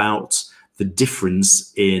 thinking about the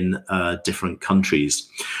difference in different countries,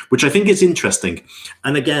 which I think is interesting.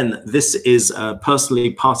 And again, this is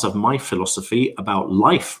personally part of my philosophy about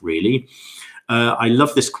life, really. I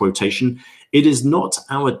love this quotation. It is not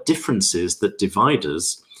our differences that divide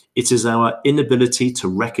us. It is our inability to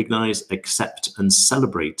recognize, accept, and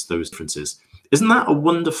celebrate those differences. Isn't that a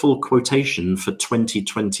wonderful quotation for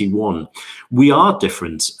 2021? We are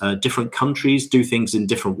different. Different countries do things in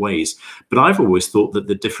different ways. But I've always thought that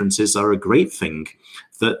the differences are a great thing,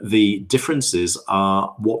 that the differences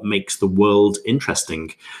are what makes the world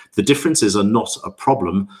interesting. The differences are not a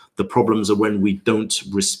problem. The problems are when we don't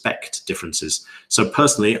respect differences. So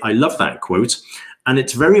personally, I love that quote. And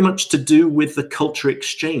it's very much to do with the culture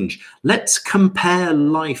exchange. Let's compare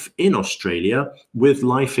life in Australia with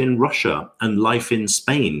life in Russia and life in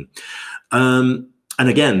Spain. And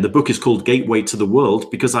again, the book is called Gateway to the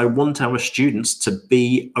World because I want our students to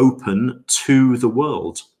be open to the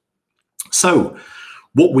world. So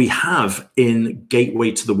what we have in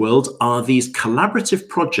Gateway to the World are these collaborative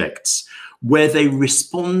projects where they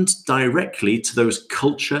respond directly to those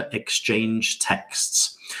culture exchange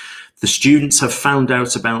texts. The students have found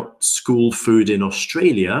out about school food in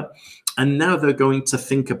Australia, and now they're going to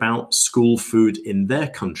think about school food in their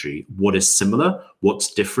country. What is similar?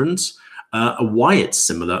 What's different? Why it's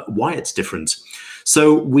similar? Why it's different?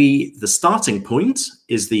 So the starting point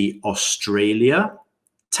is the Australia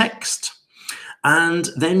text, and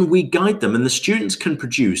then we guide them, and the students can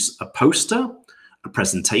produce a poster, a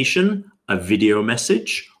presentation, a video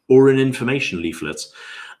message, or an information leaflet.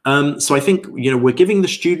 So I think, we're giving the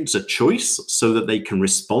students a choice so that they can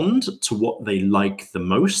respond to what they like the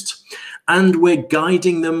most. And we're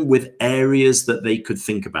guiding them with areas that they could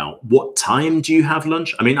think about. What time do you have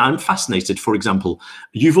lunch? I mean, I'm fascinated. For example,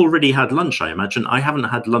 you've already had lunch, I imagine. I haven't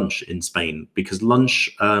had lunch in Spain because lunch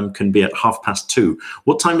can be at 2:30.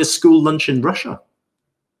 What time is school lunch in Russia?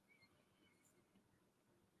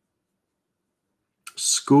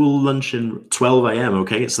 School lunch in 12 a.m.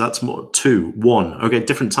 Okay, so that's more 2, 1. Okay,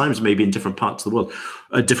 different times maybe in different parts of the world,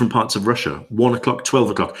 different parts of Russia. 1 o'clock, 12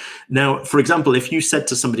 o'clock. Now, for example, if you said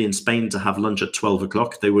to somebody in Spain to have lunch at 12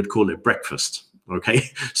 o'clock, they would call it breakfast. Okay,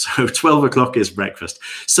 so 12 o'clock is breakfast.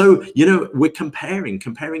 So, we're comparing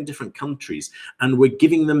different countries, and we're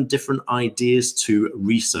giving them different ideas to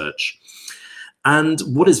research. And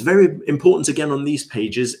what is very important again on these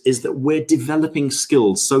pages is that we're developing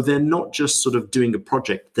skills. So they're not just sort of doing a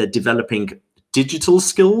project, they're developing digital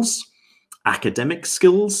skills, academic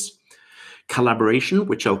skills, collaboration,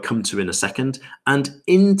 which I'll come to in a second, and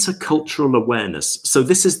intercultural awareness. So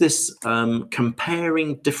this is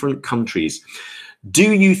comparing different countries.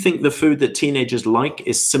 Do you think the food that teenagers like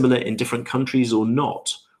is similar in different countries or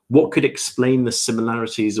not? What could explain the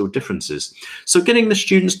similarities or differences? So getting the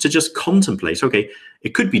students to just contemplate, okay,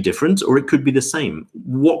 it could be different or it could be the same.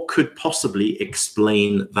 What could possibly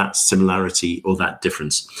explain that similarity or that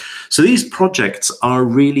difference? So these projects are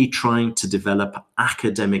really trying to develop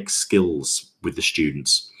academic skills with the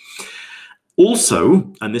students.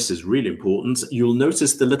 Also, and this is really important, you'll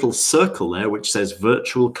notice the little circle there which says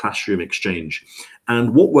virtual classroom exchange.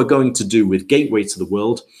 And what we're going to do with Gateway to the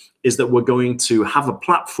World is that we're going to have a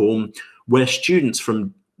platform where students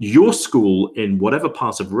from your school in whatever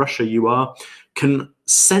part of Russia you are can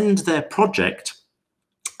send their project,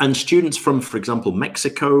 and students from, for example,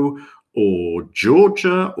 Mexico or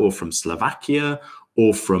Georgia or from Slovakia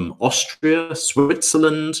or from Austria,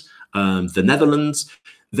 Switzerland, the Netherlands,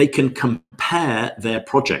 they can compare their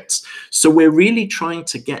projects. So we're really trying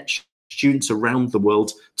to get students around the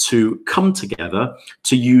world to come together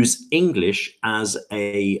to use English as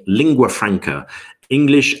a lingua franca,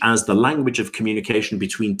 English as the language of communication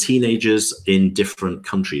between teenagers in different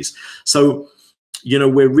countries. So,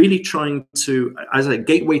 we're really trying to, as a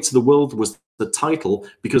Gateway to the World was the title,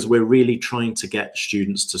 because we're really trying to get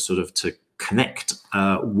students to sort of to connect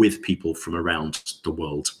with people from around the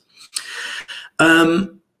world.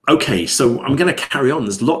 Okay, so I'm going to carry on.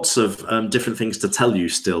 There's lots of different things to tell you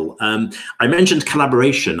still. I mentioned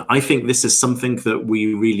collaboration. I think this is something that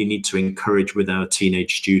we really need to encourage with our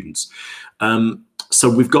teenage students. So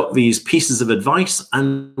we've got these pieces of advice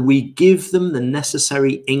and we give them the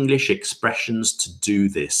necessary English expressions to do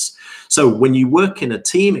this. So when you work in a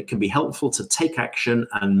team, it can be helpful to take action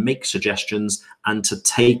and make suggestions and to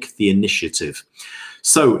take the initiative.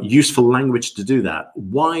 So useful language to do that.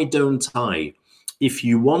 Why don't I? If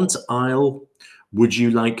you want, I'll. Would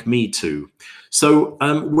you like me to? So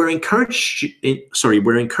we're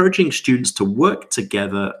encouraging students to work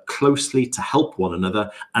together closely to help one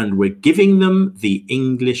another, and we're giving them the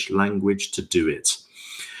English language to do it.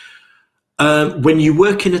 When you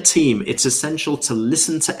work in a team, it's essential to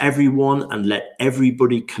listen to everyone and let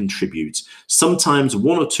everybody contribute. Sometimes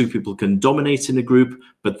one or two people can dominate in a group,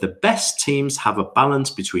 but the best teams have a balance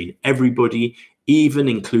between everybody, even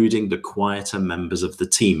including the quieter members of the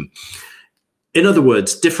team. In other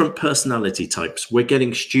words, different personality types. We're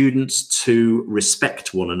getting students to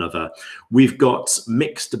respect one another. We've got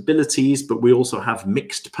mixed abilities, but we also have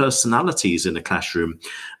mixed personalities in a classroom.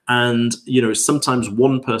 And, you know, sometimes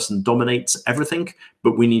one person dominates everything,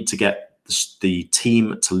 but we need to get the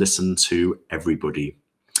team to listen to everybody.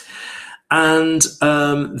 And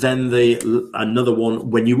then another one,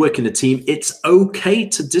 when you work in a team, it's okay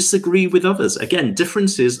to disagree with others. Again,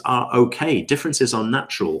 differences are okay. Differences are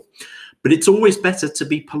natural. But it's always better to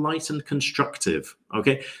be polite and constructive,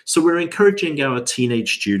 okay? So we're encouraging our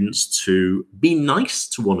teenage students to be nice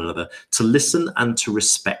to one another, to listen and to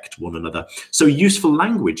respect one another. So useful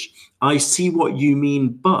language, I see what you mean,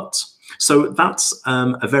 but. So that's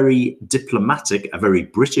a very diplomatic, a very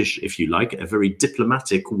British, if you like, a very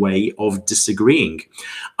diplomatic way of disagreeing.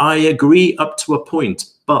 I agree up to a point,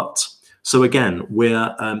 but. So again,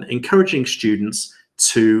 we're encouraging students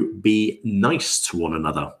to be nice to one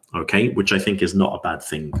another, okay, which I think is not a bad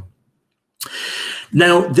thing.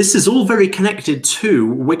 Now, this is all very connected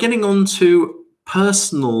to, we're getting on to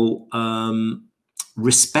personal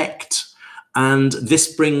respect. And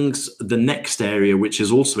this brings the next area, which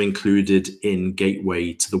is also included in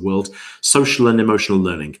Gateway to the World, social and emotional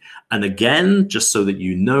learning. And again, just so that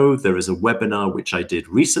you know, there is a webinar which I did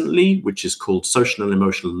recently, which is called Social and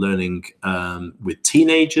Emotional Learning with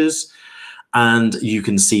Teenagers. And you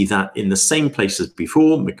can see that in the same place as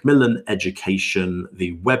before, Macmillan Education,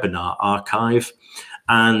 the webinar archive.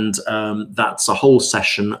 And that's a whole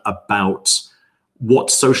session about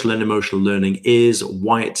what social and emotional learning is,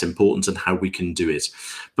 why it's important, and how we can do it.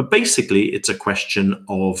 But basically, it's a question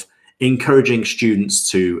of encouraging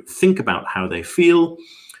students to think about how they feel,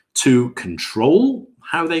 to control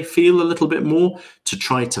how they feel a little bit more, to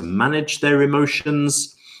try to manage their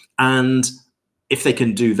emotions, and if they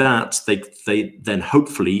can do that, then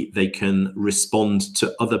hopefully they can respond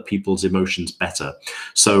to other people's emotions better.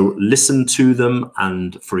 So listen to them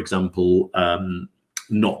and, for example,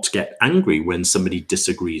 not get angry when somebody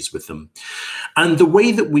disagrees with them. And the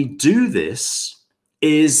way that we do this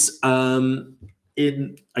is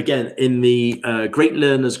in the Great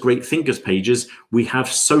Learners, Great Thinkers pages, we have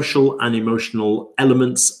social and emotional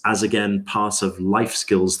elements as, again, part of life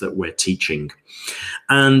skills that we're teaching.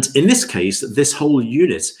 And in this case, this whole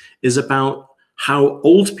unit is about how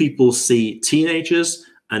old people see teenagers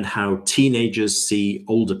and how teenagers see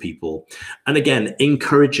older people. And again,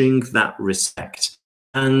 encouraging that respect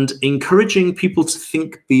and encouraging people to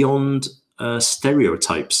think beyond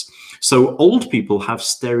stereotypes. So old people have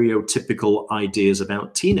stereotypical ideas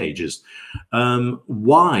about teenagers.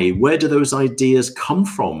 Why? Where do those ideas come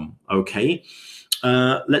from? Okay,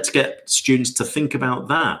 let's get students to think about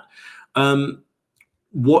that.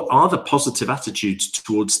 What are the positive attitudes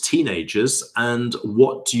towards teenagers, and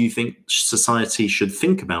what do you think society should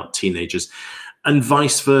think about teenagers, and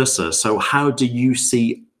vice versa? So how do you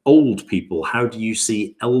see old people? How do you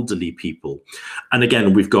see elderly people? And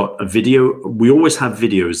again, we've got a video. We always have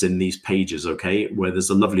videos in these pages, okay, where there's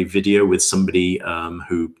a lovely video with somebody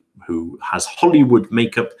who has Hollywood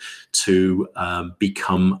makeup to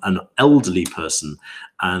become an elderly person,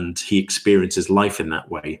 and he experiences life in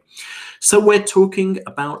that way. So we're talking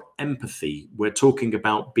about empathy. We're talking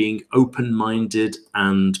about being open-minded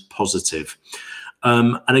and positive.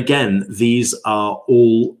 And again, these are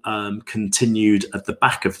all continued at the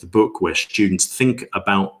back of the book, where students think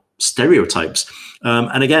about stereotypes.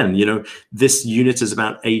 And again, you know, this unit is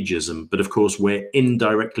about ageism, but of course we're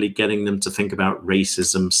indirectly getting them to think about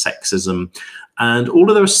racism, sexism, and all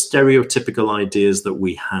of those stereotypical ideas that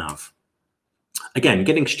we have. Again,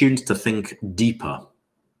 getting students to think deeper.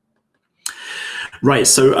 Right,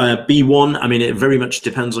 so B1, I mean, it very much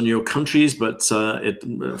depends on your countries, but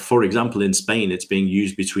for example, in Spain, it's being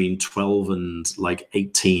used between 12 and like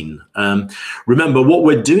 18. Remember, what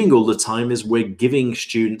we're doing all the time is we're giving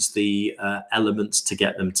students the elements to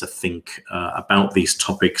get them to think about these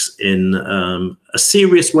topics in a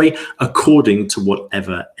serious way, according to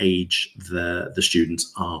whatever age the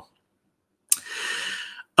students are.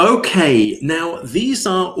 Okay, now these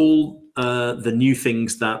are all the new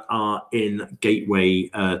things that are in Gateway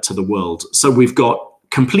to the World. So we've got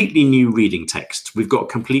completely new reading text. We've got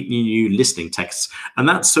completely new listening texts. And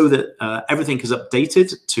that's so that everything is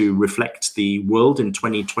updated to reflect the world in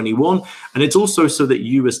 2021. And it's also so that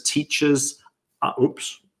you as teachers,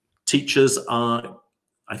 teachers are,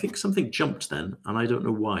 I think something jumped then, and I don't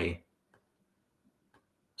know why.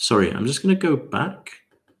 Sorry, I'm just going to go back.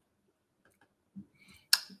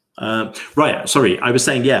 Right, sorry, I was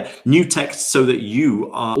saying, yeah, new text so that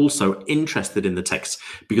you are also interested in the text,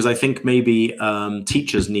 because I think maybe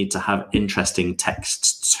teachers need to have interesting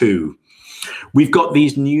texts too. We've got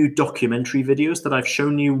these new documentary videos that I've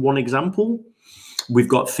shown you one example. We've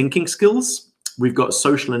got thinking skills. We've got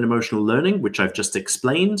social and emotional learning, which I've just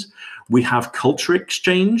explained. We have culture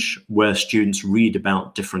exchange, where students read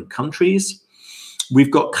about different countries.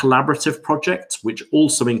 We've got collaborative projects, which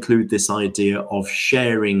also include this idea of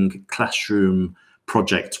sharing classroom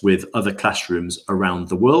projects with other classrooms around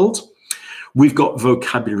the world. We've got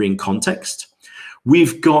vocabulary and context.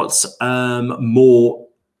 We've got more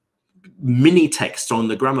mini text on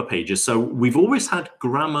the grammar pages. So we've always had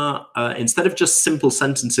grammar, instead of just simple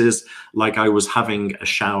sentences like I was having a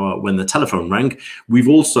shower when the telephone rang, we've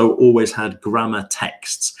also always had grammar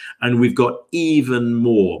texts, and we've got even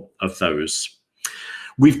more of those.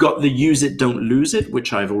 We've got the use it, don't lose it,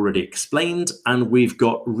 which I've already explained, and we've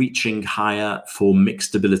got reaching higher for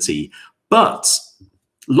mixed ability. But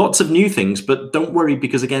lots of new things, but don't worry,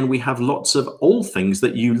 because again, we have lots of old things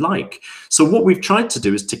that you like. So what we've tried to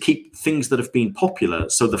do is to keep things that have been popular.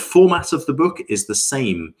 So the format of the book is the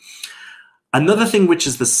same. Another thing which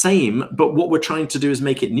is the same, but what we're trying to do is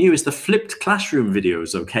make it new, is the flipped classroom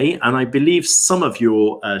videos, okay? And I believe some of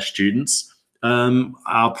your students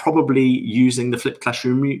are probably using the flipped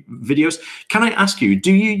classroom videos. Can I ask you,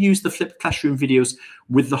 do you use the flipped classroom videos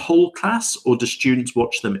with the whole class, or do students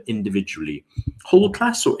watch them individually? Whole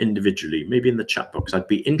class or individually? Maybe in the chat box. I'd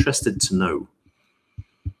be interested to know.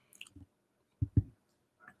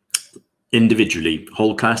 Individually,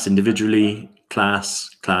 whole class, individually,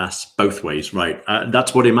 class, both ways, right?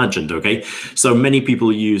 That's what I imagined, okay? So many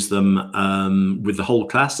people use them with the whole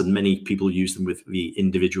class, and many people use them with the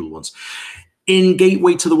individual ones. In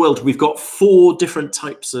Gateway to the World, we've got 4 different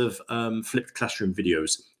types of flipped classroom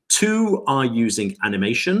videos. 2 are using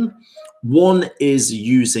animation. 1 is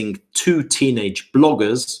using 2 teenage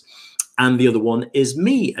bloggers, and the other one is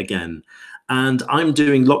me again. And I'm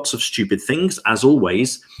doing lots of stupid things, as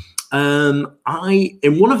always. In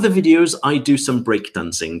one of the videos, I do some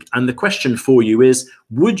breakdancing, and the question for you is,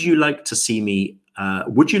 would you like to see me?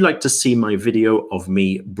 Would you like to see my video of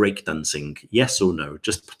me breakdancing? Yes or no?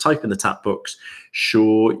 Just type in the chat box.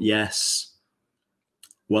 Sure, yes.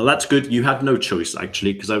 Well, that's good. You had no choice,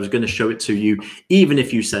 actually, because I was going to show it to you. Even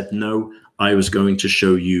if you said no, I was going to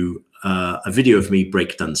show you a video of me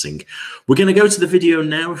breakdancing. We're going to go to the video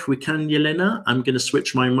now, if we can, Yelena. I'm going to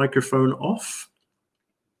switch my microphone off.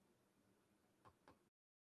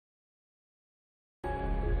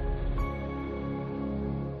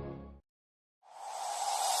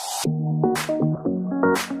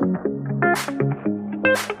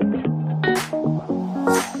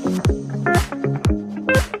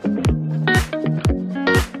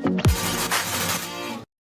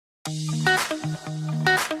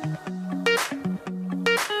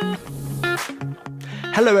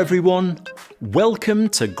 Hello everyone, welcome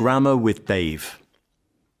to Grammar with Dave.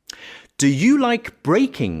 Do you like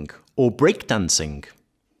breaking or breakdancing?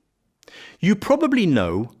 You probably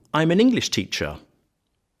know I'm an English teacher.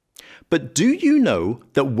 But do you know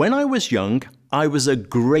that when I was young, I was a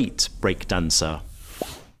great breakdancer?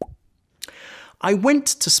 I went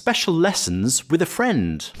to special lessons with a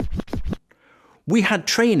friend. We had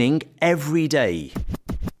training every day.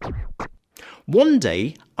 One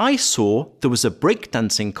day, I saw there was a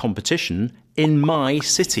breakdancing competition in my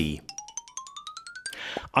city.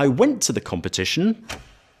 I went to the competition,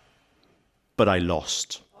 but I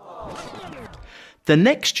lost. The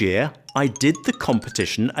next year, I did the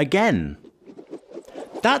competition again.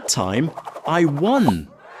 That time, I won.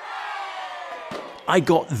 I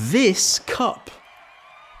got this cup.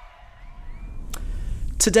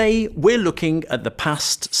 Today, we're looking at the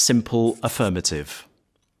past simple affirmative.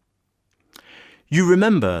 You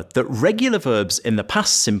remember that regular verbs in the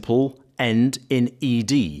past simple end in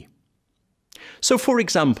ed. So for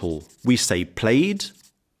example, we say played,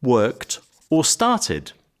 worked, or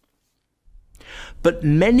started. But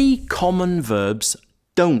many common verbs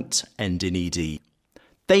don't end in ed.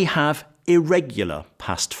 They have irregular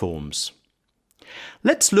past forms.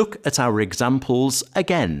 Let's look at our examples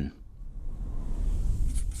again.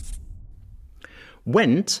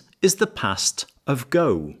 Went is the past of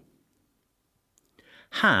go.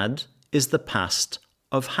 Had is the past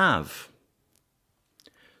of have.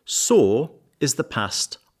 Saw is the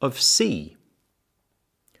past of see.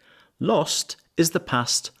 Lost is the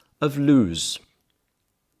past of lose.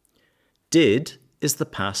 Did is the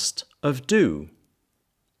past of do.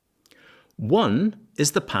 Won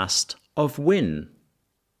is the past of win.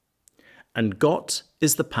 And got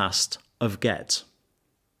is the past of get.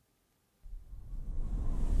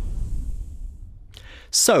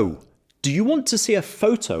 So, do you want to see a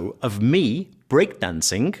photo of me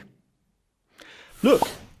breakdancing? Look,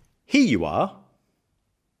 here you are.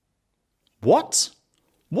 What?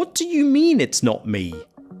 What do you mean it's not me?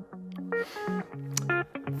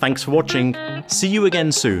 Thanks for watching. See you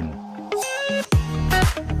again soon.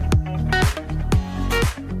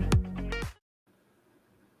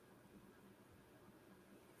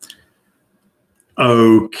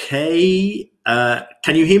 Okay,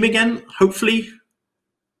 can you hear me again, hopefully?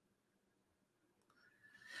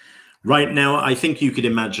 Right now, I think you could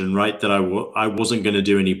imagine, right, that I wasn't going to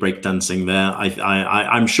do any breakdancing there.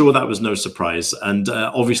 I'm sure that was no surprise. And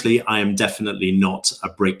obviously, I am definitely not a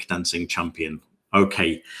breakdancing champion.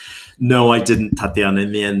 Okay. No, I didn't, Tatiana.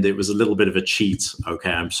 In the end, it was a little bit of a cheat. Okay,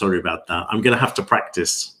 I'm sorry about that. I'm going to have to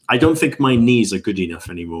practice. I don't think my knees are good enough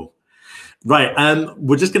anymore. Right,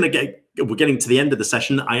 we're getting to the end of the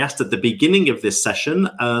session. I asked at the beginning of this session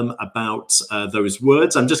about those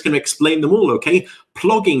words. I'm just going to explain them all, okay?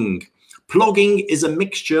 Plogging. Plogging is a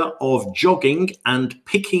mixture of jogging and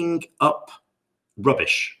picking up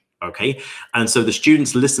rubbish, okay? And so the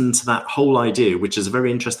students listen to that whole idea, which is a very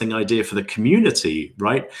interesting idea for the community,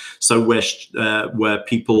 right? So where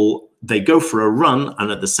people, they go for a run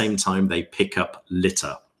and at the same time they pick up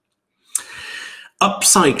litter.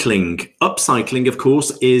 Upcycling. Upcycling, of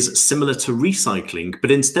course, is similar to recycling,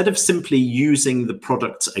 but instead of simply using the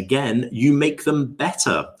products again, you make them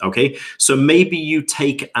better, okay? So maybe you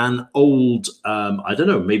take an old, I don't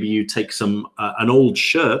know, maybe you take an old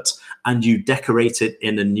shirt and you decorate it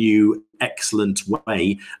in a new, excellent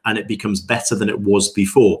way, and it becomes better than it was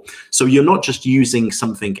before. So you're not just using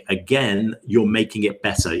something again, you're making it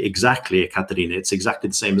better. Exactly, Katerina, it's exactly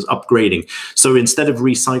the same as upgrading. So instead of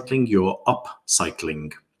recycling, you're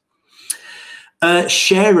upcycling.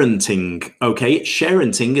 Sharenting, okay?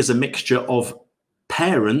 Sharenting is a mixture of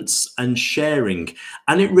parents and sharing,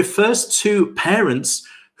 and it refers to parents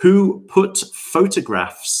who put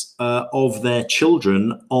photographs of their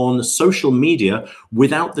children on social media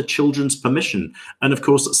without the children's permission. And of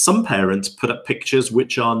course, some parents put up pictures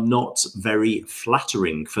which are not very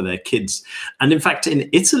flattering for their kids. And in fact, in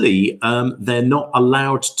Italy, they're not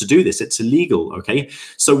allowed to do this. It's illegal, okay?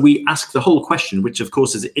 So we ask the whole question, which of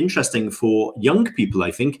course is interesting for young people, I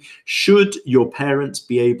think. Should your parents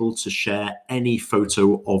be able to share any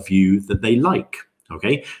photo of you that they like?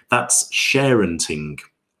 Okay, that's sharenting.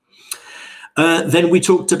 Then we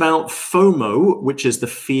talked about FOMO, which is the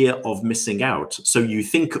fear of missing out. So you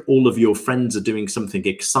think all of your friends are doing something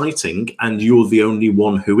exciting and you're the only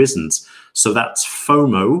one who isn't. So that's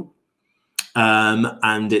FOMO,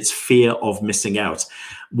 and it's fear of missing out.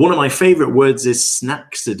 One of my favorite words is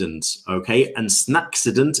snacksident, okay? And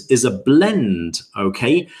snacksident is a blend,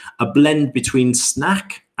 okay? A blend between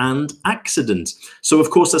snack and accident. So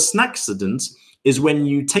of course, a snacksident is when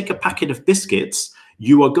you take a packet of biscuits,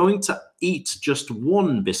 you are going to eat just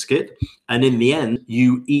one biscuit, and in the end,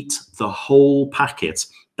 you eat the whole packet.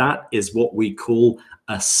 That is what we call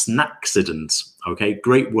a snacksident. Okay,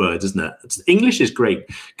 great word, isn't it? English is great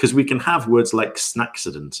because we can have words like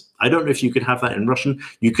snacksident. I don't know if you could have that in Russian.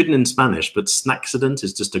 You couldn't in Spanish, but snacksident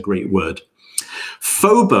is just a great word.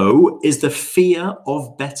 Phobo is the fear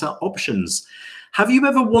of better options. Have you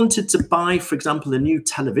ever wanted to buy, for example, a new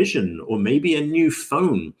television or maybe a new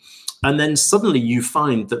phone? And then suddenly you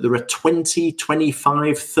find that there are 20,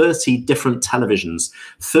 25, 30 different televisions,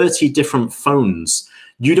 30 different phones.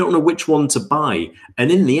 You don't know which one to buy.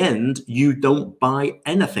 And in the end, you don't buy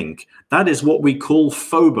anything. That is what we call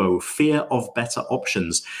phobo, fear of better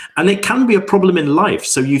options. And it can be a problem in life.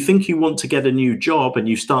 So you think you want to get a new job and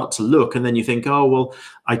you start to look and then you think, oh, well,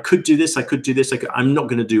 I could do this, I could do this. I'm not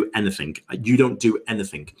going to do anything. You don't do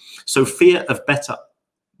anything. So fear of better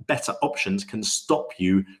better options can stop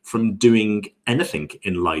you from doing anything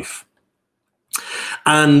in life.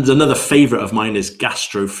 And another favorite of mine is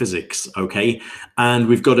gastrophysics, okay? And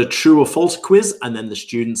we've got a true or false quiz, and then the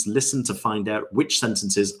students listen to find out which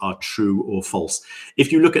sentences are true or false. If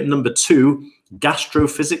you look at number 2,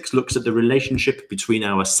 gastrophysics looks at the relationship between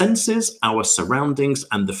our senses, our surroundings,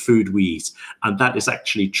 and the food we eat. And that is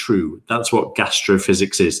actually true. That's what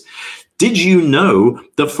gastrophysics is. Did you know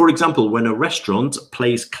that, for example, when a restaurant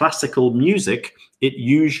plays classical music, it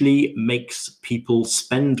usually makes people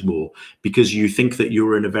spend more because you think that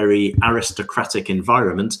you're in a very aristocratic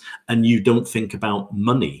environment and you don't think about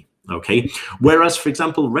money, okay? Whereas, for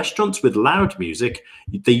example, restaurants with loud music,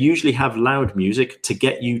 they usually have loud music to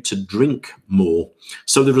get you to drink more.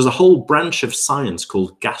 So there is a whole branch of science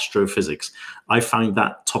called gastrophysics. I find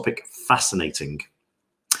that topic fascinating.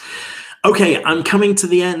 Okay, I'm coming to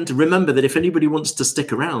the end. Remember that if anybody wants to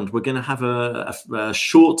stick around, we're going to have a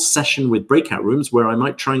short session with breakout rooms where I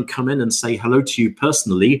might try and come in and say hello to you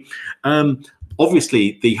personally.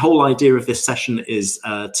 Obviously, the whole idea of this session is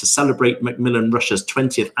to celebrate Macmillan Russia's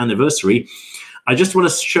 20th anniversary. I just want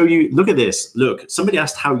to show you, look at this. Look, somebody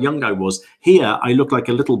asked how young I was. Here, I look like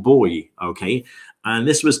a little boy, okay? And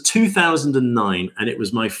this was 2009, and it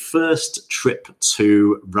was my first trip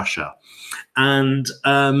to Russia. And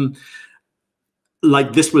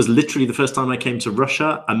like, this was literally the first time I came to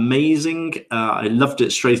Russia. Amazing. I loved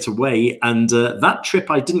it straight away. And that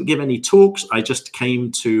trip, I didn't give any talks. I just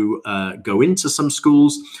came to go into some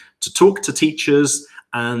schools, to talk to teachers,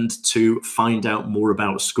 and to find out more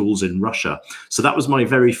about schools in Russia. So that was my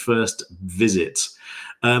very first visit.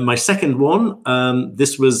 My second one,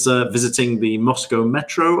 this was visiting the Moscow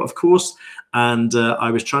metro, of course. And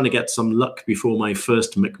I was trying to get some luck before my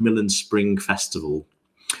first Macmillan Spring Festival.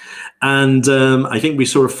 And I think we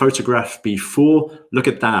saw a photograph before. Look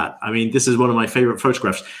at that. I mean, this is one of my favorite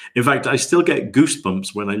photographs. In fact, I still get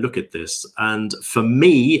goosebumps when I look at this. And for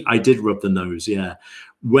me, I did rub the nose, yeah.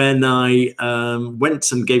 When I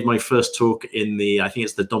went and gave my first talk in the, I think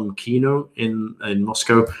it's the Dom Kino in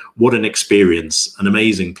Moscow, what an experience, an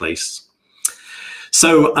amazing place.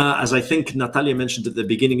 So as I think Natalia mentioned at the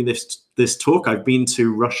beginning of this talk, I've been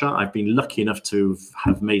to Russia. I've been lucky enough to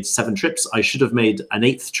have made 7 trips. I should have made an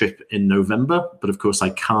 8th trip in November, but of course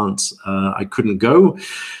I can't. I couldn't go.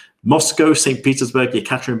 Moscow, St. Petersburg,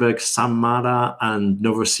 Yekaterinburg, Samara, and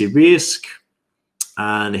Novosibirsk.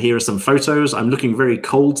 And here are some photos. I'm looking very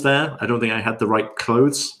cold there. I don't think I had the right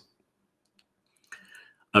clothes.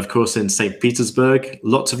 Of course, in St. Petersburg.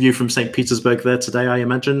 Lots of you from St. Petersburg there today, I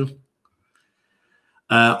imagine.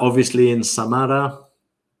 Obviously in Samara,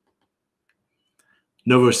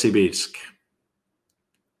 Novosibirsk.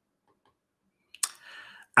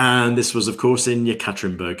 And this was, of course, in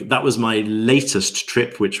Yekaterinburg. That was my latest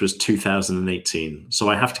trip, which was 2018. So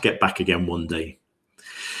I have to get back again one day.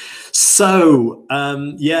 So,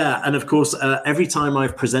 yeah, and of course, every time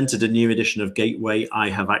I've presented a new edition of Gateway, I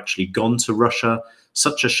have actually gone to Russia.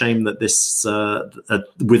 Such a shame that this,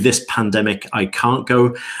 with this pandemic, I can't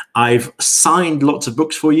go. I've signed lots of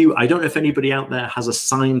books for you. I don't know if anybody out there has a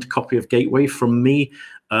signed copy of Gateway from me,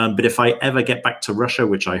 but if I ever get back to Russia,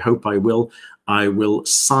 which I hope I will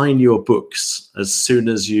sign your books as soon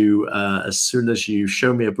as you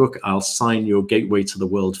show me a book. I'll sign your Gateway to the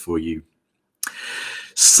World for you.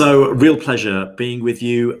 So real pleasure being with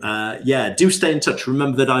you. Yeah, do stay in touch.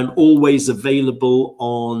 Remember that I'm always available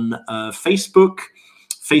on Facebook,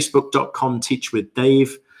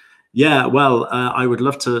 facebook.com/teachwithdave. Yeah, well, I would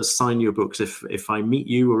love to sign your books if I meet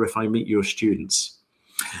you or if I meet your students.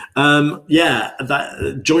 Yeah,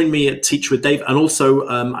 join me at Teach with Dave. And also,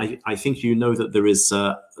 I think you know that there is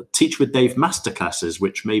Teach with Dave masterclasses,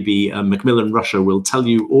 which maybe Macmillan Russia will tell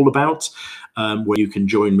you all about, where you can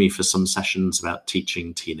join me for some sessions about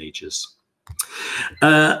teaching teenagers.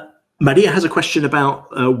 Maria has a question about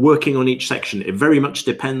working on each section. It very much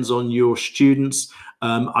depends on your students.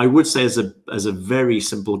 I would say as a very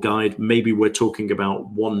simple guide, maybe we're talking about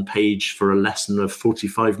 1 page for a lesson of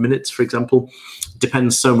 45 minutes, for example.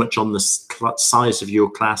 Depends so much on the size of your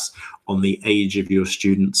class, on the age of your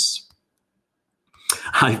students.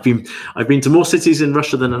 I've been to more cities in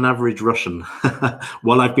Russia than an average Russian.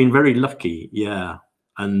 Well, I've been very lucky, yeah.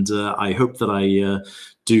 And I hope that I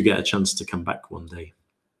do get a chance to come back one day.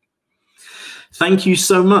 Thank you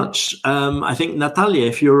so much. I think, Natalia,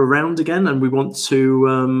 if you're around again and we want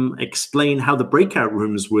to explain how the breakout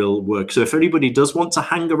rooms will work. So if anybody does want to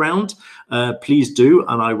hang around, please do.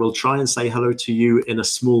 And I will try and say hello to you in a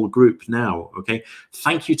small group now. Okay.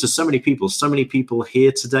 Thank you to so many people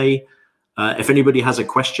here today. If anybody has a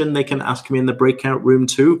question, they can ask me in the breakout room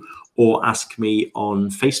too, or ask me on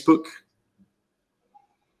Facebook.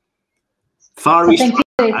 Far So East, thank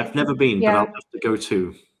you. I've never been, but I'll have to go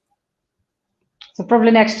too. So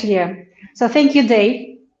probably next year. So thank you,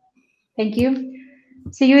 Dave. Thank you.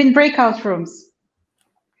 See you in breakout rooms.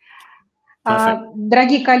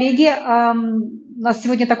 Дорогие коллеги, у нас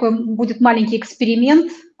сегодня такой будет маленький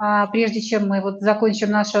эксперимент. Прежде чем мы вот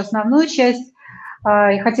закончим нашу основную часть,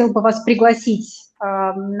 я хотела бы вас пригласить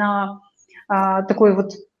на такой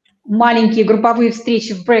вот маленькие групповые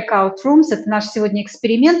встречи в breakout rooms. Это наш сегодня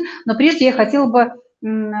эксперимент. Но прежде я хотела бы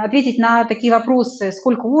ответить на такие вопросы.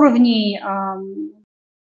 Сколько уровней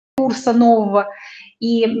курса нового?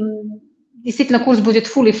 И действительно, курс будет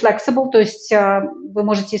fully flexible, то есть вы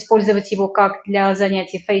можете использовать его как для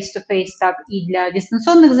занятий face-to-face, так и для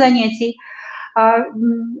дистанционных занятий.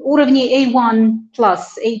 Уровни A1+,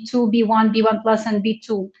 A2, B1, B1+, and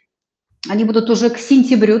B2, они будут уже к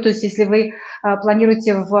сентябрю, то есть если вы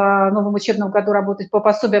планируете в новом учебном году работать по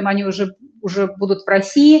пособиям, они уже будут в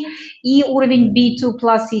России. И уровень B2+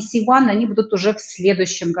 и C1, они будут уже в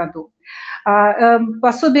следующем году.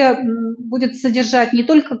 Пособие будет содержать не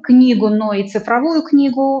только книгу, но и цифровую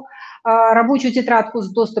книгу, рабочую тетрадку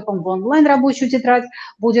с доступом в онлайн-рабочую тетрадь,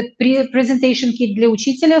 будет presentation kit для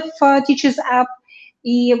учителя в Teachers App,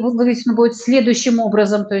 и выглядеть он будет следующим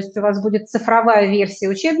образом, то есть у вас будет цифровая версия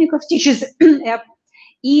учебников в Teachers App,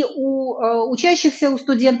 и у учащихся, у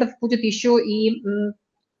студентов будет еще и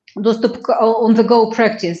доступ к on-the-go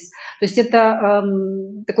practice. То есть это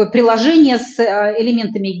такое приложение с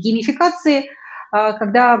элементами геймификации,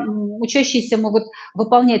 когда учащиеся могут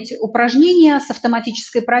выполнять упражнения с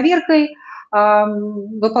автоматической проверкой,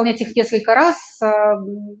 выполнять их несколько раз,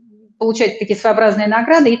 получать такие своеобразные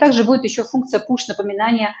награды, и также будет еще функция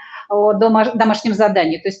push-напоминания о домашнем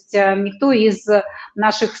задании. То есть никто из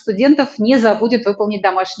наших студентов не забудет выполнить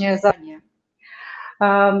домашнее задание.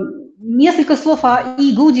 Несколько слов о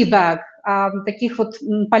e-goodie bag, таких вот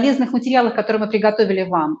полезных материалах, которые мы приготовили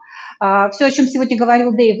вам. Все, о чем сегодня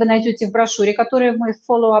говорил Дэйв, вы найдете в брошюре, которую мы в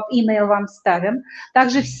follow-up email вам ставим.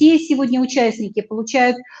 Также все сегодня участники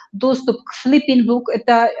получают доступ к flipping book,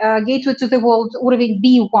 это Gateway to the World уровень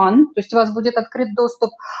B1, то есть у вас будет открыт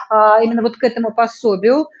доступ именно вот к этому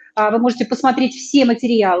пособию. Вы можете посмотреть все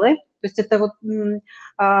материалы, то есть это вот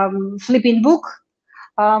flipping book,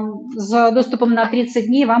 с доступом на 30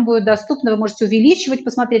 дней вам будет доступно, вы можете увеличивать,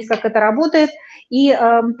 посмотреть, как это работает, и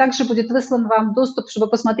также будет выслан вам доступ, чтобы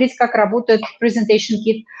посмотреть, как работает presentation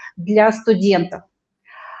kit для студентов.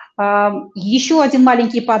 Еще один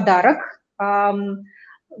маленький подарок.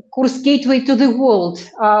 Курс Gateway to the World,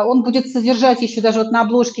 он будет содержать еще даже вот на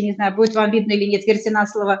обложке, не знаю, будет вам видно или нет, версия на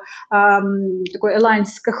слово, такой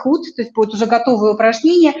Alliance Kahoot, то есть будет уже готовые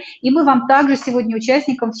упражнения, и мы вам также сегодня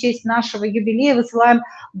участникам в честь нашего юбилея высылаем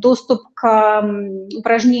доступ к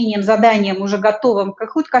упражнениям, заданиям уже готовым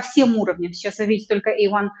Kahoot ко всем уровням. Сейчас вы видите только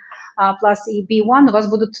A1 plus и B1, у вас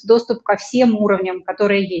будет доступ ко всем уровням,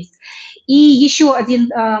 которые есть. И еще один,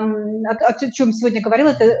 о чем сегодня говорила,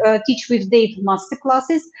 это Teach with Dave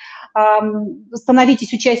Masterclasses.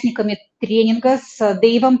 Становитесь участниками тренинга с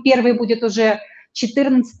Дэйвом. Первый будет уже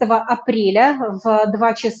 14 апреля в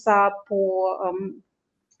 2 часа по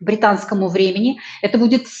британскому времени. Это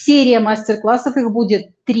будет серия мастер-классов, их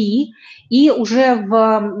будет 3. И уже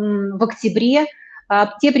в октябре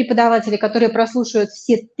те преподаватели, которые прослушают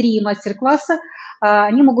все 3 мастер-класса,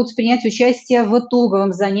 они могут принять участие в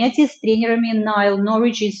итоговом занятии с тренерами Nile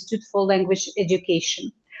Norwich Institute for Language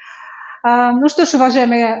Education. Ну что ж,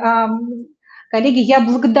 уважаемые коллеги, я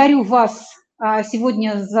благодарю вас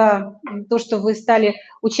сегодня за то, что вы стали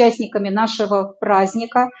участниками нашего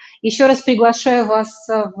праздника. Еще раз приглашаю вас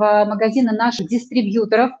в магазины наших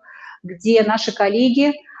дистрибьюторов, где наши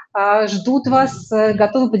коллеги ждут вас,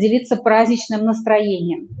 готовы поделиться праздничным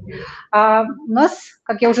настроением. У нас,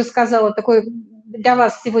 как я уже сказала, такой для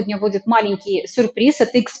вас сегодня будет маленький сюрприз,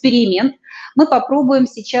 это эксперимент. Мы попробуем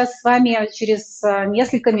сейчас с вами через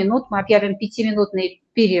несколько минут, мы объявим 5-минутный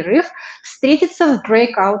перерыв, встретиться в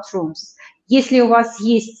breakout rooms. Если у вас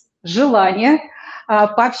есть желание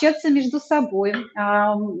пообщаться между собой,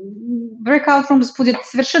 breakout rooms будет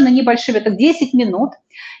совершенно небольшим, это 10 минут.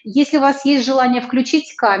 Если у вас есть желание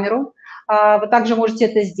включить камеру, вы также можете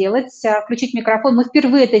это сделать, включить микрофон. Мы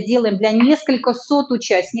впервые это делаем для нескольких сот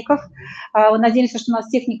участников. Надеемся, что у нас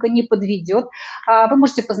техника не подведет. Вы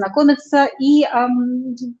можете познакомиться и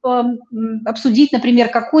обсудить, например,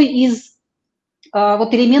 какой из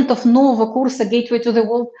вот элементов нового курса Gateway to the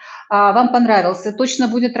World вам понравился, точно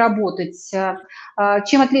будет работать. Что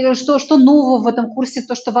нового в этом курсе,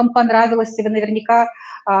 то, что вам понравилось, и вы наверняка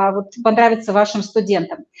вот, понравится вашим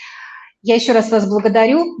студентам. Я еще раз вас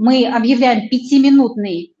благодарю. Мы объявляем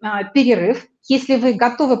 5-минутный перерыв. Если вы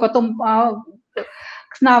готовы потом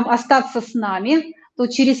нам остаться с нами, то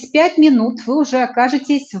через 5 минут вы уже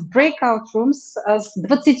окажетесь в breakout rooms с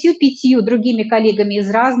 25 другими коллегами из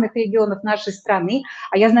разных регионов нашей страны.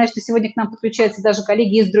 А я знаю, что сегодня к нам подключаются даже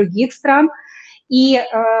коллеги из других стран. И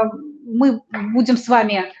мы будем с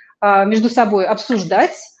вами между собой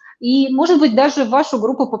обсуждать. И, может быть, даже в вашу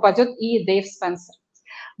группу попадет и Дейв Спенсер.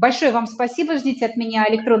 Большое вам спасибо. Ждите от меня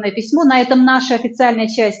электронное письмо. На этом наша официальная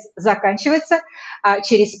часть заканчивается.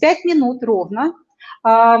 Через 5 минут ровно,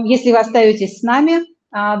 если вы остаетесь с нами,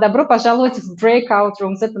 добро пожаловать в Breakout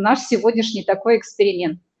Rooms. Это наш сегодняшний такой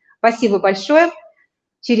эксперимент. Спасибо большое.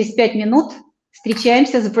 Через 5 минут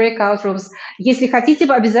встречаемся с Breakout Rooms. Если хотите,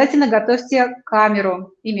 обязательно готовьте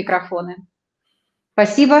камеру и микрофоны.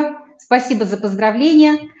 Спасибо. Спасибо за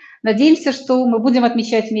поздравления. Надеемся, что мы будем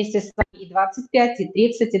отмечать вместе с вами и 25, и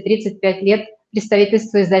 30, и 35 лет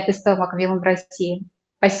представительства издательства Macmillan в России.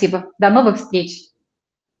 Спасибо. До новых встреч.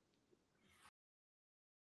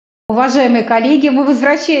 Уважаемые коллеги, мы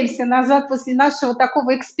возвращаемся назад после нашего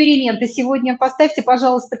такого эксперимента. Сегодня поставьте,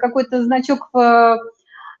 пожалуйста, какой-то значок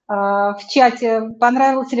в чате.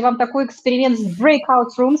 Понравился ли вам такой эксперимент с breakout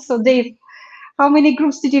rooms? So, Dave, how many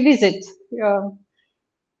groups did you visit?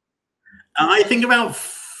 I think about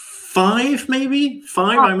 5, maybe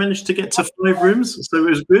 5. I managed to get to 5 rooms, so it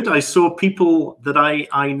was good. I saw people that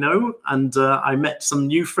I know, and I met some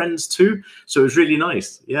new friends too. So it was really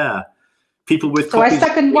nice. Yeah, people with. So I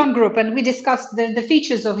stuck in one group, and we discussed the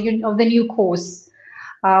features of the new course.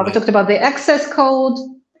 Right. We talked about the access code,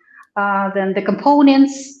 then the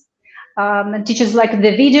components. And teachers like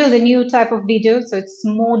the video, the new type of video, so it's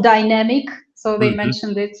more dynamic. So they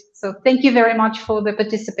mentioned it. So thank you very much for the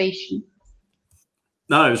participation.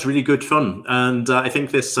 No, it was really good fun, and I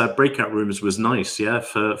think this breakout rooms was nice. Yeah,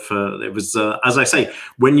 it was as I say,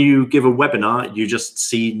 when you give a webinar, you just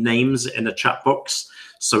see names in a chat box,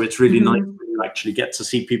 so it's really nice when you actually get to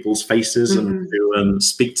see people's faces and to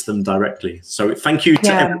speak to them directly. So thank you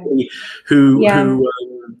to everybody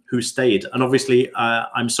who stayed, and obviously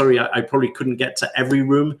I'm sorry I probably couldn't get to every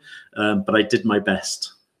room, but I did my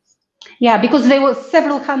best. Yeah, because there were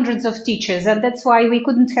several hundreds of teachers, and that's why we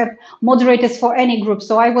couldn't have moderators for any group.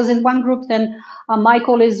 So I was in one group, then my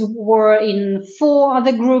colleagues were in 4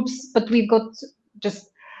 other groups, but we've got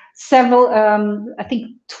just several, I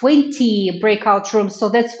think 20 breakout rooms. So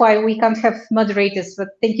that's why we can't have moderators. But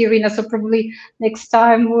thank you, Irina. So probably next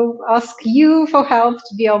time we'll ask you for help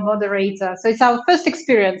to be our moderator. So it's our first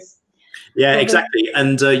experience. Yeah, exactly.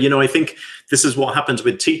 And, you know, I think this is what happens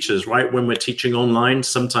with teachers, right? When we're teaching online,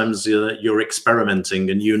 sometimes you're experimenting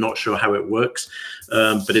and you're not sure how it works.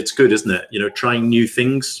 But it's good, isn't it? You know, trying new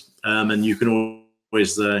things and you can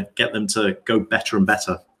always get them to go better and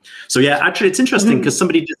better. So, yeah, actually, it's interesting because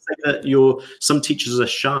somebody did say that some teachers are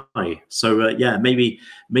shy. So, yeah, maybe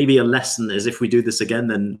a lesson is if we do this again,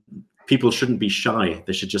 then people shouldn't be shy.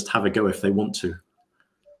 They should just have a go if they want to.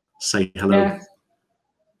 Say hello. Yeah.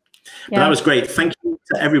 But that was great. Thank you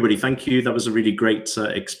to everybody. Thank you. That was a really great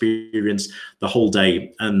experience the whole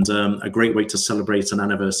day and a great way to celebrate an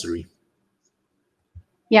anniversary.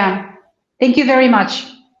 Yeah. Thank you very much.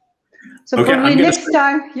 So okay, probably next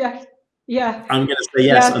time. Yeah. Yeah. I'm going to say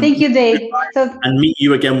yes. Yeah, thank you, Dave. So, and meet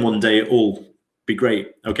you again one day. All be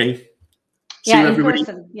great. Okay. See yeah, you, in everybody.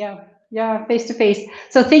 person. Yeah. Yeah. Face to face.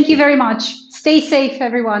 So thank you very much. Stay safe,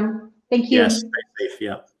 everyone. Thank you. Yes. Stay safe.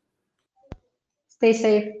 Yeah. Stay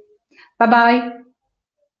safe. Bye-bye.